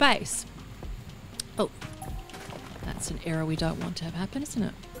had the space. Oh. That's an error we don't want to have happen, isn't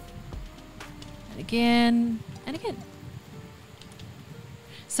it? And again, and again.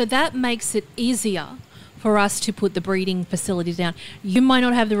 So that makes it easier for us to put the breeding facility down. You might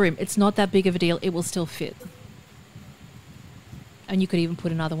not have the room. It's not that big of a deal. It will still fit. And you could even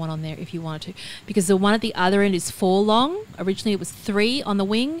put another one on there if you wanted to. Because the one at the other end is 4 long. Originally it was 3 on the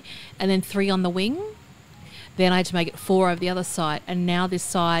wing and then 3 on the wing. Then I had to make it 4 over the other side. And now this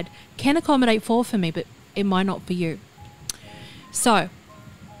side can accommodate 4 for me, but it might not for you. So,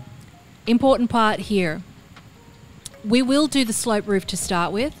 important part here. We will do the slope roof to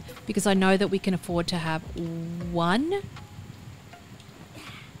start with because I know that we can afford to have 1.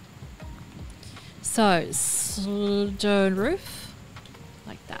 So, stone roof,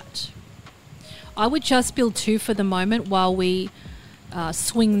 like that. I would just build 2 for the moment while we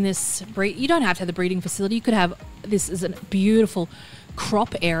swing this breed. You don't have to have the breeding facility. You could have this as a beautiful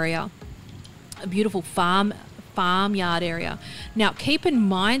crop area. A beautiful farmyard area. Now, keep in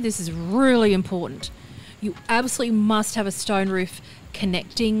mind, this is really important. You absolutely must have a stone roof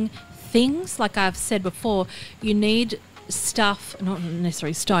connecting things. Like I've said before, you need stuff, not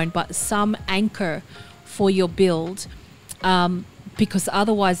necessarily stone, but some anchor for your build. Because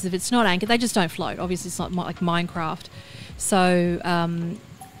otherwise, if it's not anchored, they just don't float. Obviously, it's not like Minecraft. So,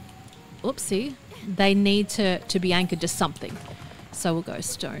 oopsie, they need to be anchored to something. So we'll go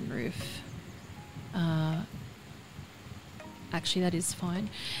stone roof. Actually, that is fine.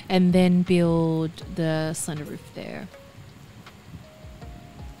 And then build the slender roof there.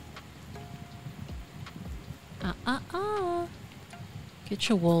 Get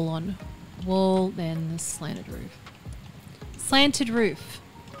your wall on. Wall, then the slanted roof. Slanted roof.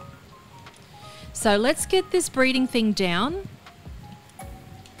 So let's get this breeding thing down.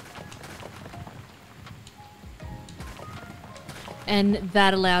 And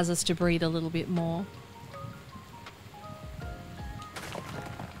that allows us to breathe a little bit more.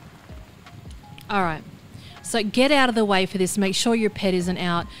 All right. So get out of the way for this. Make sure your pet isn't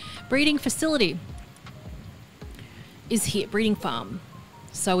out. Breeding facility is here. Breeding farm.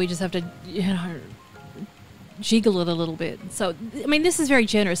 So we just have to, jiggle it a little bit. So, I mean, this is very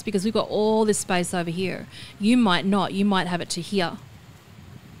generous because we've got all this space over here. You might not. You might have it to here.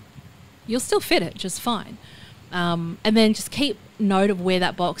 You'll still fit it just fine. And then just keep note of where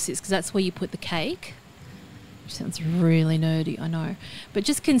that box is because that's where you put the cake. Which sounds really nerdy, I know. But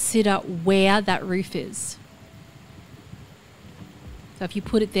just consider where that roof is. So if you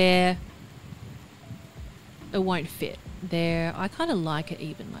put it there, it won't fit there. I kind of like it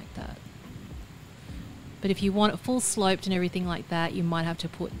even like that. But if you want it full sloped and everything like that, you might have to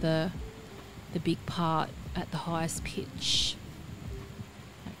put the big part at the highest pitch.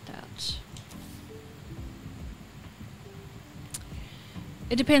 Like that.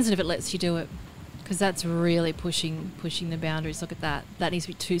 It depends on if it lets you do it. Because that's really pushing the boundaries. Look at that. That needs to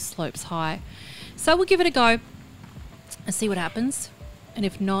be 2 slopes high. So we'll give it a go and see what happens. And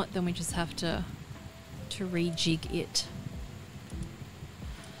if not, then we just have to rejig it.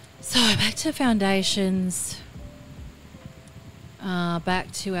 So back to foundations.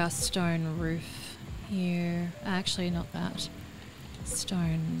 Back to our stone roof here. Actually, not that.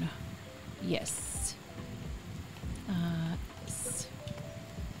 Stone. Yes. Yes.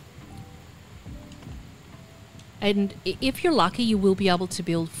 And if you're lucky, you will be able to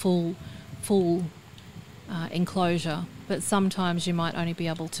build full enclosure. But sometimes you might only be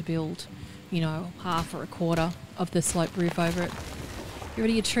able to build, half or a quarter of the slope roof over it. Get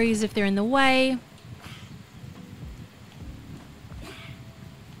rid of your trees if they're in the way.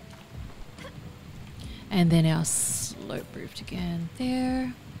 And then our slope roof again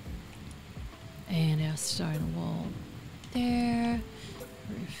there. And our stone wall there.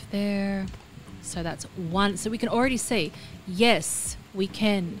 Roof there. So that's one. So we can already see, yes, we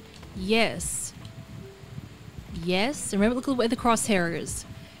can. Yes. Yes. And remember, look at where the crosshair is.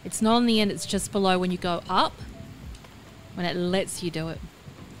 It's not on the end, it's just below when you go up. When it lets you do it.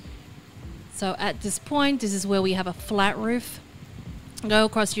 So at this point, this is where we have a flat roof. Go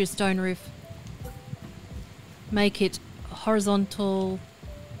across your stone roof. Make it horizontal.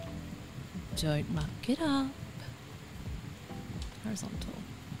 Don't muck it up. Horizontal.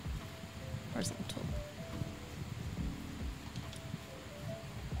 Horizontal.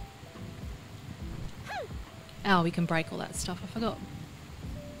 Oh, we can break all that stuff. I forgot.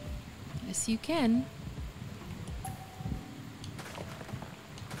 Yes, you can.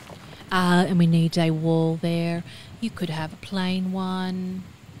 And we need a wall there. You could have a plain one.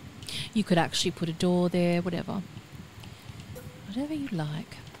 You could actually put a door there, whatever. Whatever you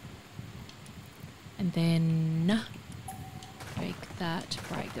like. And then break that,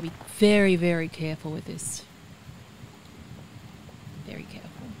 break that. Be very, very careful with this. Very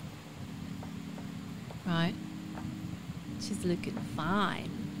careful. Right. She's looking fine.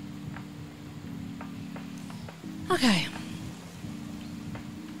 Okay.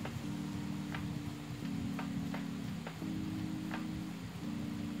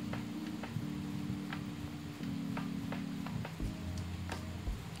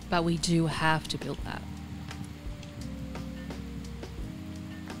 But we do have to build that.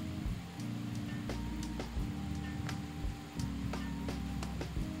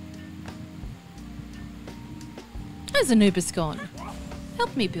 Where's Anubis gone?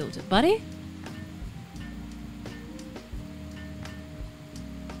 Help me build it, buddy.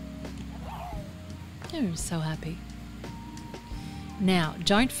 Oh, I'm so happy. Now,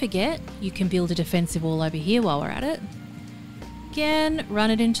 don't forget, you can build a defensive wall over here while we're at it. Again,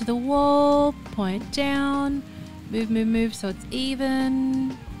 run it into the wall, point down, move, move, move so it's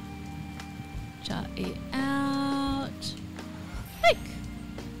even. Jut it out. Click.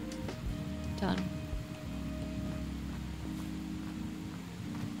 Done.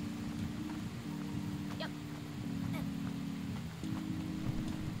 Yep.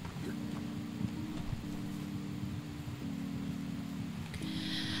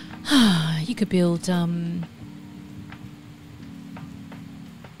 You could build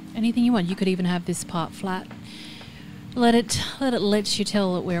anything you want. You could even have this part flat. Let it let you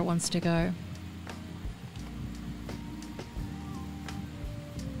tell it where it wants to go.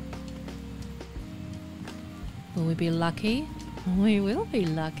 Will we be lucky? We will be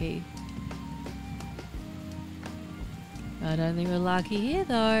lucky. I don't think we're lucky here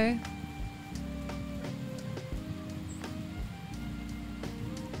though.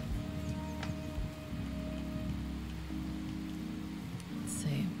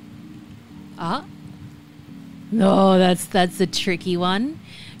 No, that's the tricky one.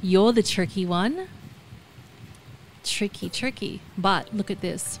 You're the tricky one. Tricky. But look at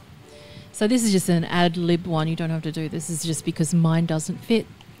this. So this is just an ad lib one. You don't have to do this. This is just because mine doesn't fit.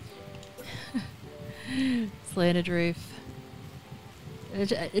 Slanted roof.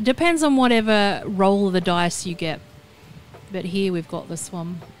 It depends on whatever roll of the dice you get. But here we've got this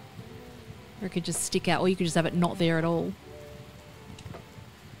one. Or it could just stick out, or you could just have it not there at all.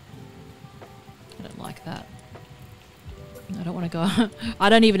 I don't like that. I don't want to go. I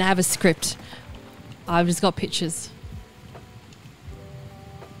don't even have a script. I've just got pictures.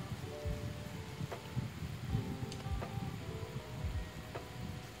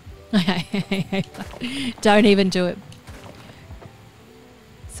 Don't even do it.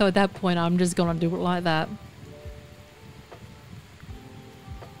 So at that point, I'm just going to do it like that.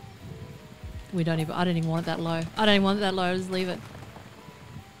 I don't even want it that low. I don't even want it that low. Just leave it.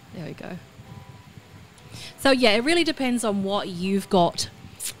 There we go. So yeah, it really depends on what you've got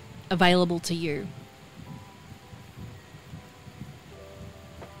available to you.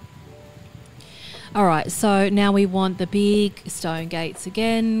 All right, so now we want the big stone gates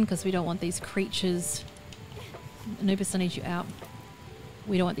again because we don't want these creatures. Anubis, I need you out.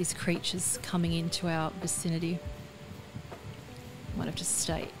 We don't want these creatures coming into our vicinity. Might have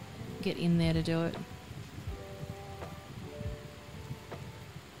to get in there to do it.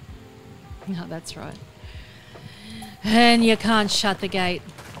 No, that's right. And you can't shut the gate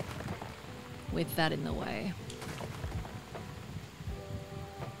with that in the way.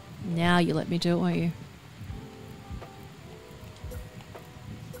 Now you let me do it, won't you?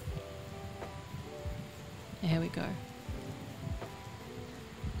 There we go.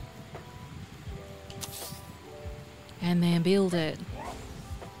 And then build it.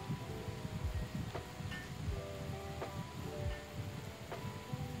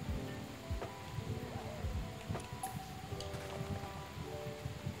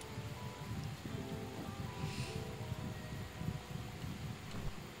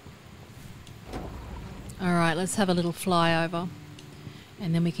 All right, let's have a little flyover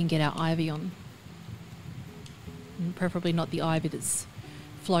and then we can get our ivy on. And preferably not the ivy that's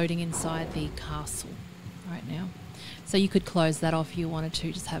floating inside the castle right now. So you could close that off if you wanted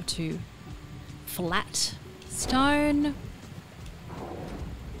to. Just have 2 flat stone.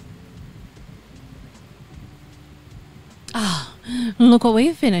 Ah, look what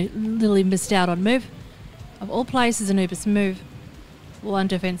we've been literally missed out on. Move. Of all places, Anubis, move. 1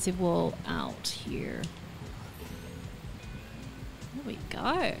 defensive wall out here. There we go.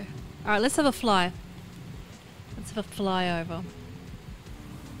 All right, let's have a fly. Let's have a flyover.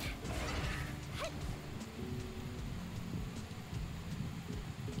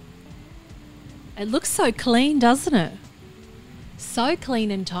 It looks so clean, doesn't it? So clean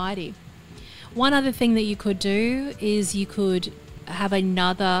and tidy. One other thing that you could do is you could have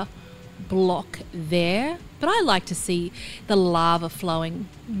another block there, but I like to see the lava flowing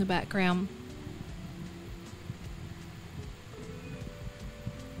in the background.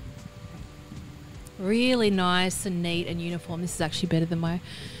 Really nice and neat and uniform. This is actually better than my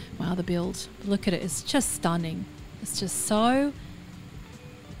other build. Look at it. It's just stunning. It's just so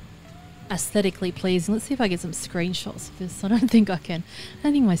aesthetically pleasing. Let's see if I get some screenshots of this. I don't think I can. I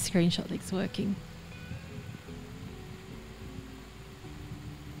don't think my screenshot thing's working.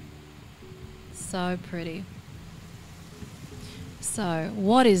 So pretty. So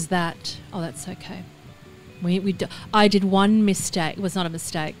what is that? Oh, that's okay. I did one mistake. It was not a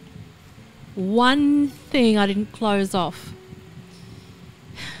mistake. One thing I didn't close off.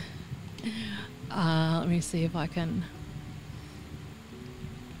 Let me see if I can.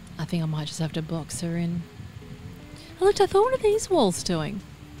 I think I might just have to box her in. Oh, look, I thought, what are these walls doing?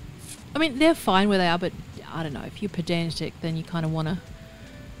 I mean, they're fine where they are, but I don't know. If you're pedantic, then you kind of want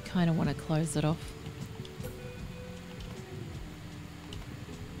to close it off.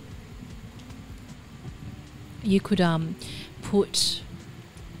 You could put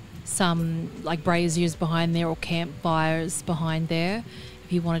some like braziers behind there or campfires behind there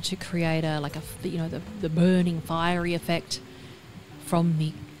if you wanted to create the burning fiery effect from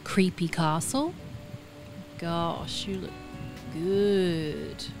the creepy castle. Gosh, you look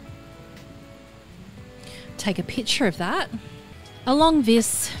good. Take a picture of that. Along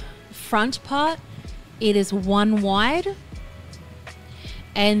this front part, it is 1 wide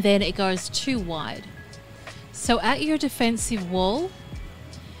and then it goes 2 wide. So at your defensive wall,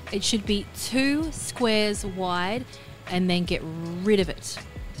 it should be 2 squares wide and then get rid of it.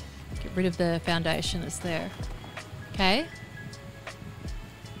 Get rid of the foundation that's there. Okay?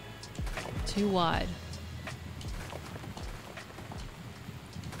 2 wide.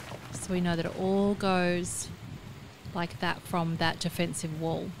 So we know that it all goes like that from that defensive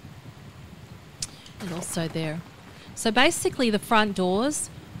wall. And also there. So basically the front doors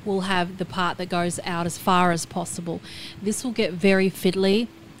will have the part that goes out as far as possible. This will get very fiddly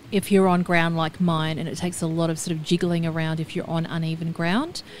if you're on ground like mine, and it takes a lot of sort of jiggling around if you're on uneven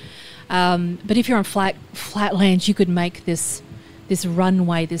ground. But if you're on flat land, you could make this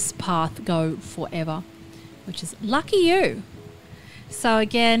runway, this path go forever, which is lucky you. So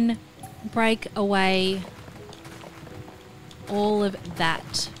again, break away all of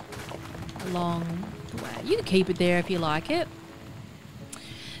that along the way. You can keep it there if you like it.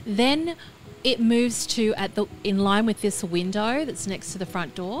 Then it moves to in line with this window that's next to the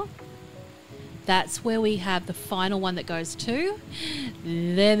front door. That's where we have the final one that goes 2.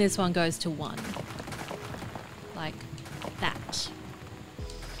 Then this one goes to 1. Like that.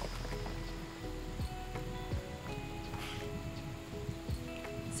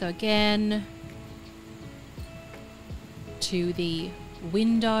 So again, to the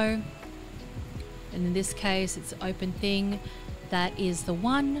window. And in this case, it's an open thing. That is the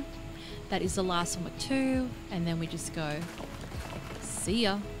 1. That is the last one with 2. And then we just go, see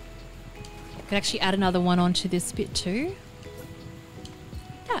ya. Could actually add another one onto this bit too.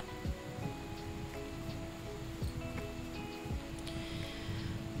 Yeah.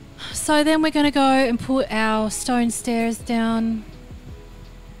 So then we're going to go and put our stone stairs down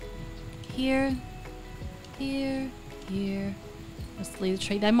here, here, here. Just leave the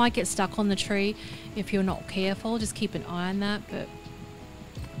tree. They might get stuck on the tree if you're not careful. Just keep an eye on that. But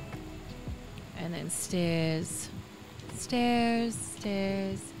and then stairs, stairs,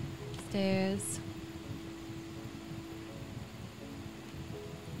 stairs, stairs,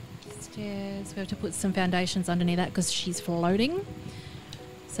 stairs. We have to put some foundations underneath that because she's floating.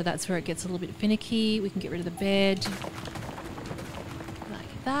 So that's where it gets a little bit finicky. We can get rid of the bed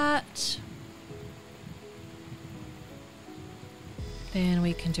like that. Then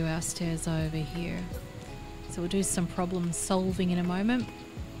we can do our stairs over here. So we'll do some problem solving in a moment.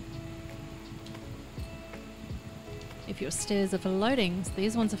 If your stairs are for loading, so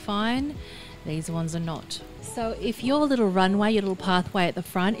these ones are fine, these ones are not. So if your little runway, your little pathway at the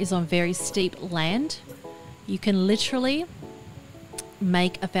front is on very steep land, you can literally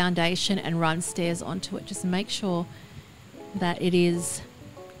make a foundation and run stairs onto it. Just make sure that it is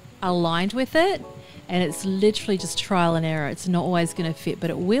aligned with it, and it's literally just trial and error. It's not always going to fit, but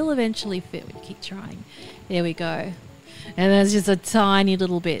it will eventually fit. We keep trying. There we go. And that's just a tiny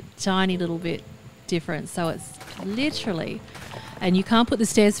little bit different. So it's literally, and you can't put the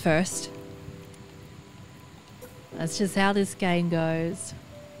stairs first. That's just how this game goes.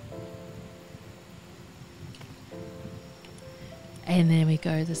 And then we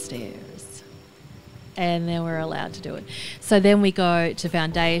go the stairs. And then we're allowed to do it. So then we go to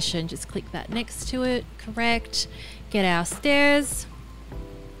foundation, just click that next to it, correct, get our stairs,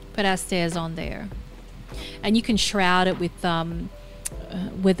 put our stairs on there. And you can shroud it with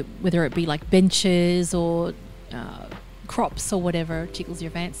whether it be like benches or crops or whatever tickles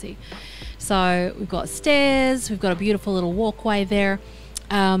your fancy. So we've got stairs, we've got a beautiful little walkway there,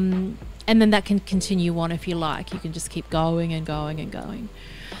 and then that can continue on if you like. You can just keep going and going and going,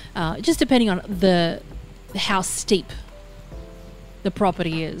 just depending on how steep the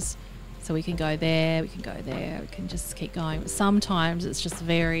property is. So we can go there, we can go there, we can just keep going. Sometimes it's just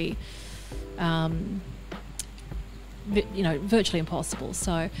very virtually impossible.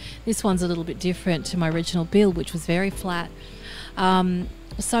 So this one's a little bit different to my original build, which was very flat.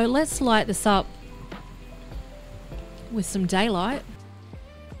 So let's light this up with some daylight.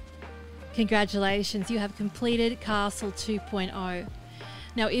 Congratulations, you have completed Castle 2.0.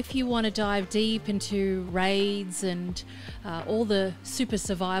 Now, if you want to dive deep into raids and all the super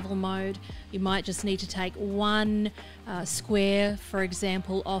survival mode, you might just need to take one square, for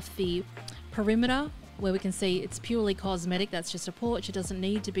example, off the perimeter, where we can see it's purely cosmetic. That's just a porch. It doesn't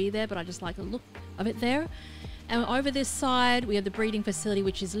need to be there, but I just like the look of it there. And over this side, we have the breeding facility,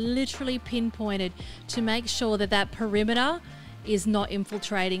 which is literally pinpointed to make sure that that perimeter is not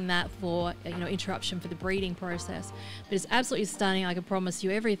infiltrating that for interruption for the breeding process. But it's absolutely stunning. I can promise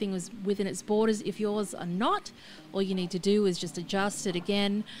you everything was within its borders. If yours are not, all you need to do is just adjust it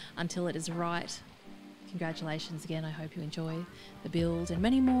again until it is right. Congratulations again. I hope you enjoy the build and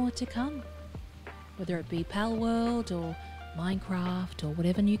many more to come, whether it be Palworld or Minecraft or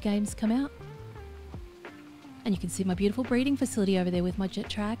whatever new games come out. And you can see my beautiful breeding facility over there with my jet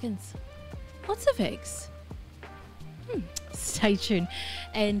dragons. Lots of eggs. Stay tuned.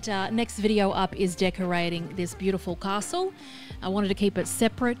 And next video up is decorating this beautiful castle. I wanted to keep it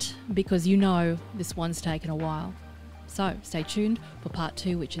separate because this one's taken a while. So stay tuned for part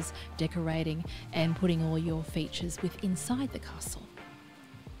 2, which is decorating and putting all your features inside the castle.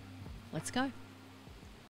 Let's go.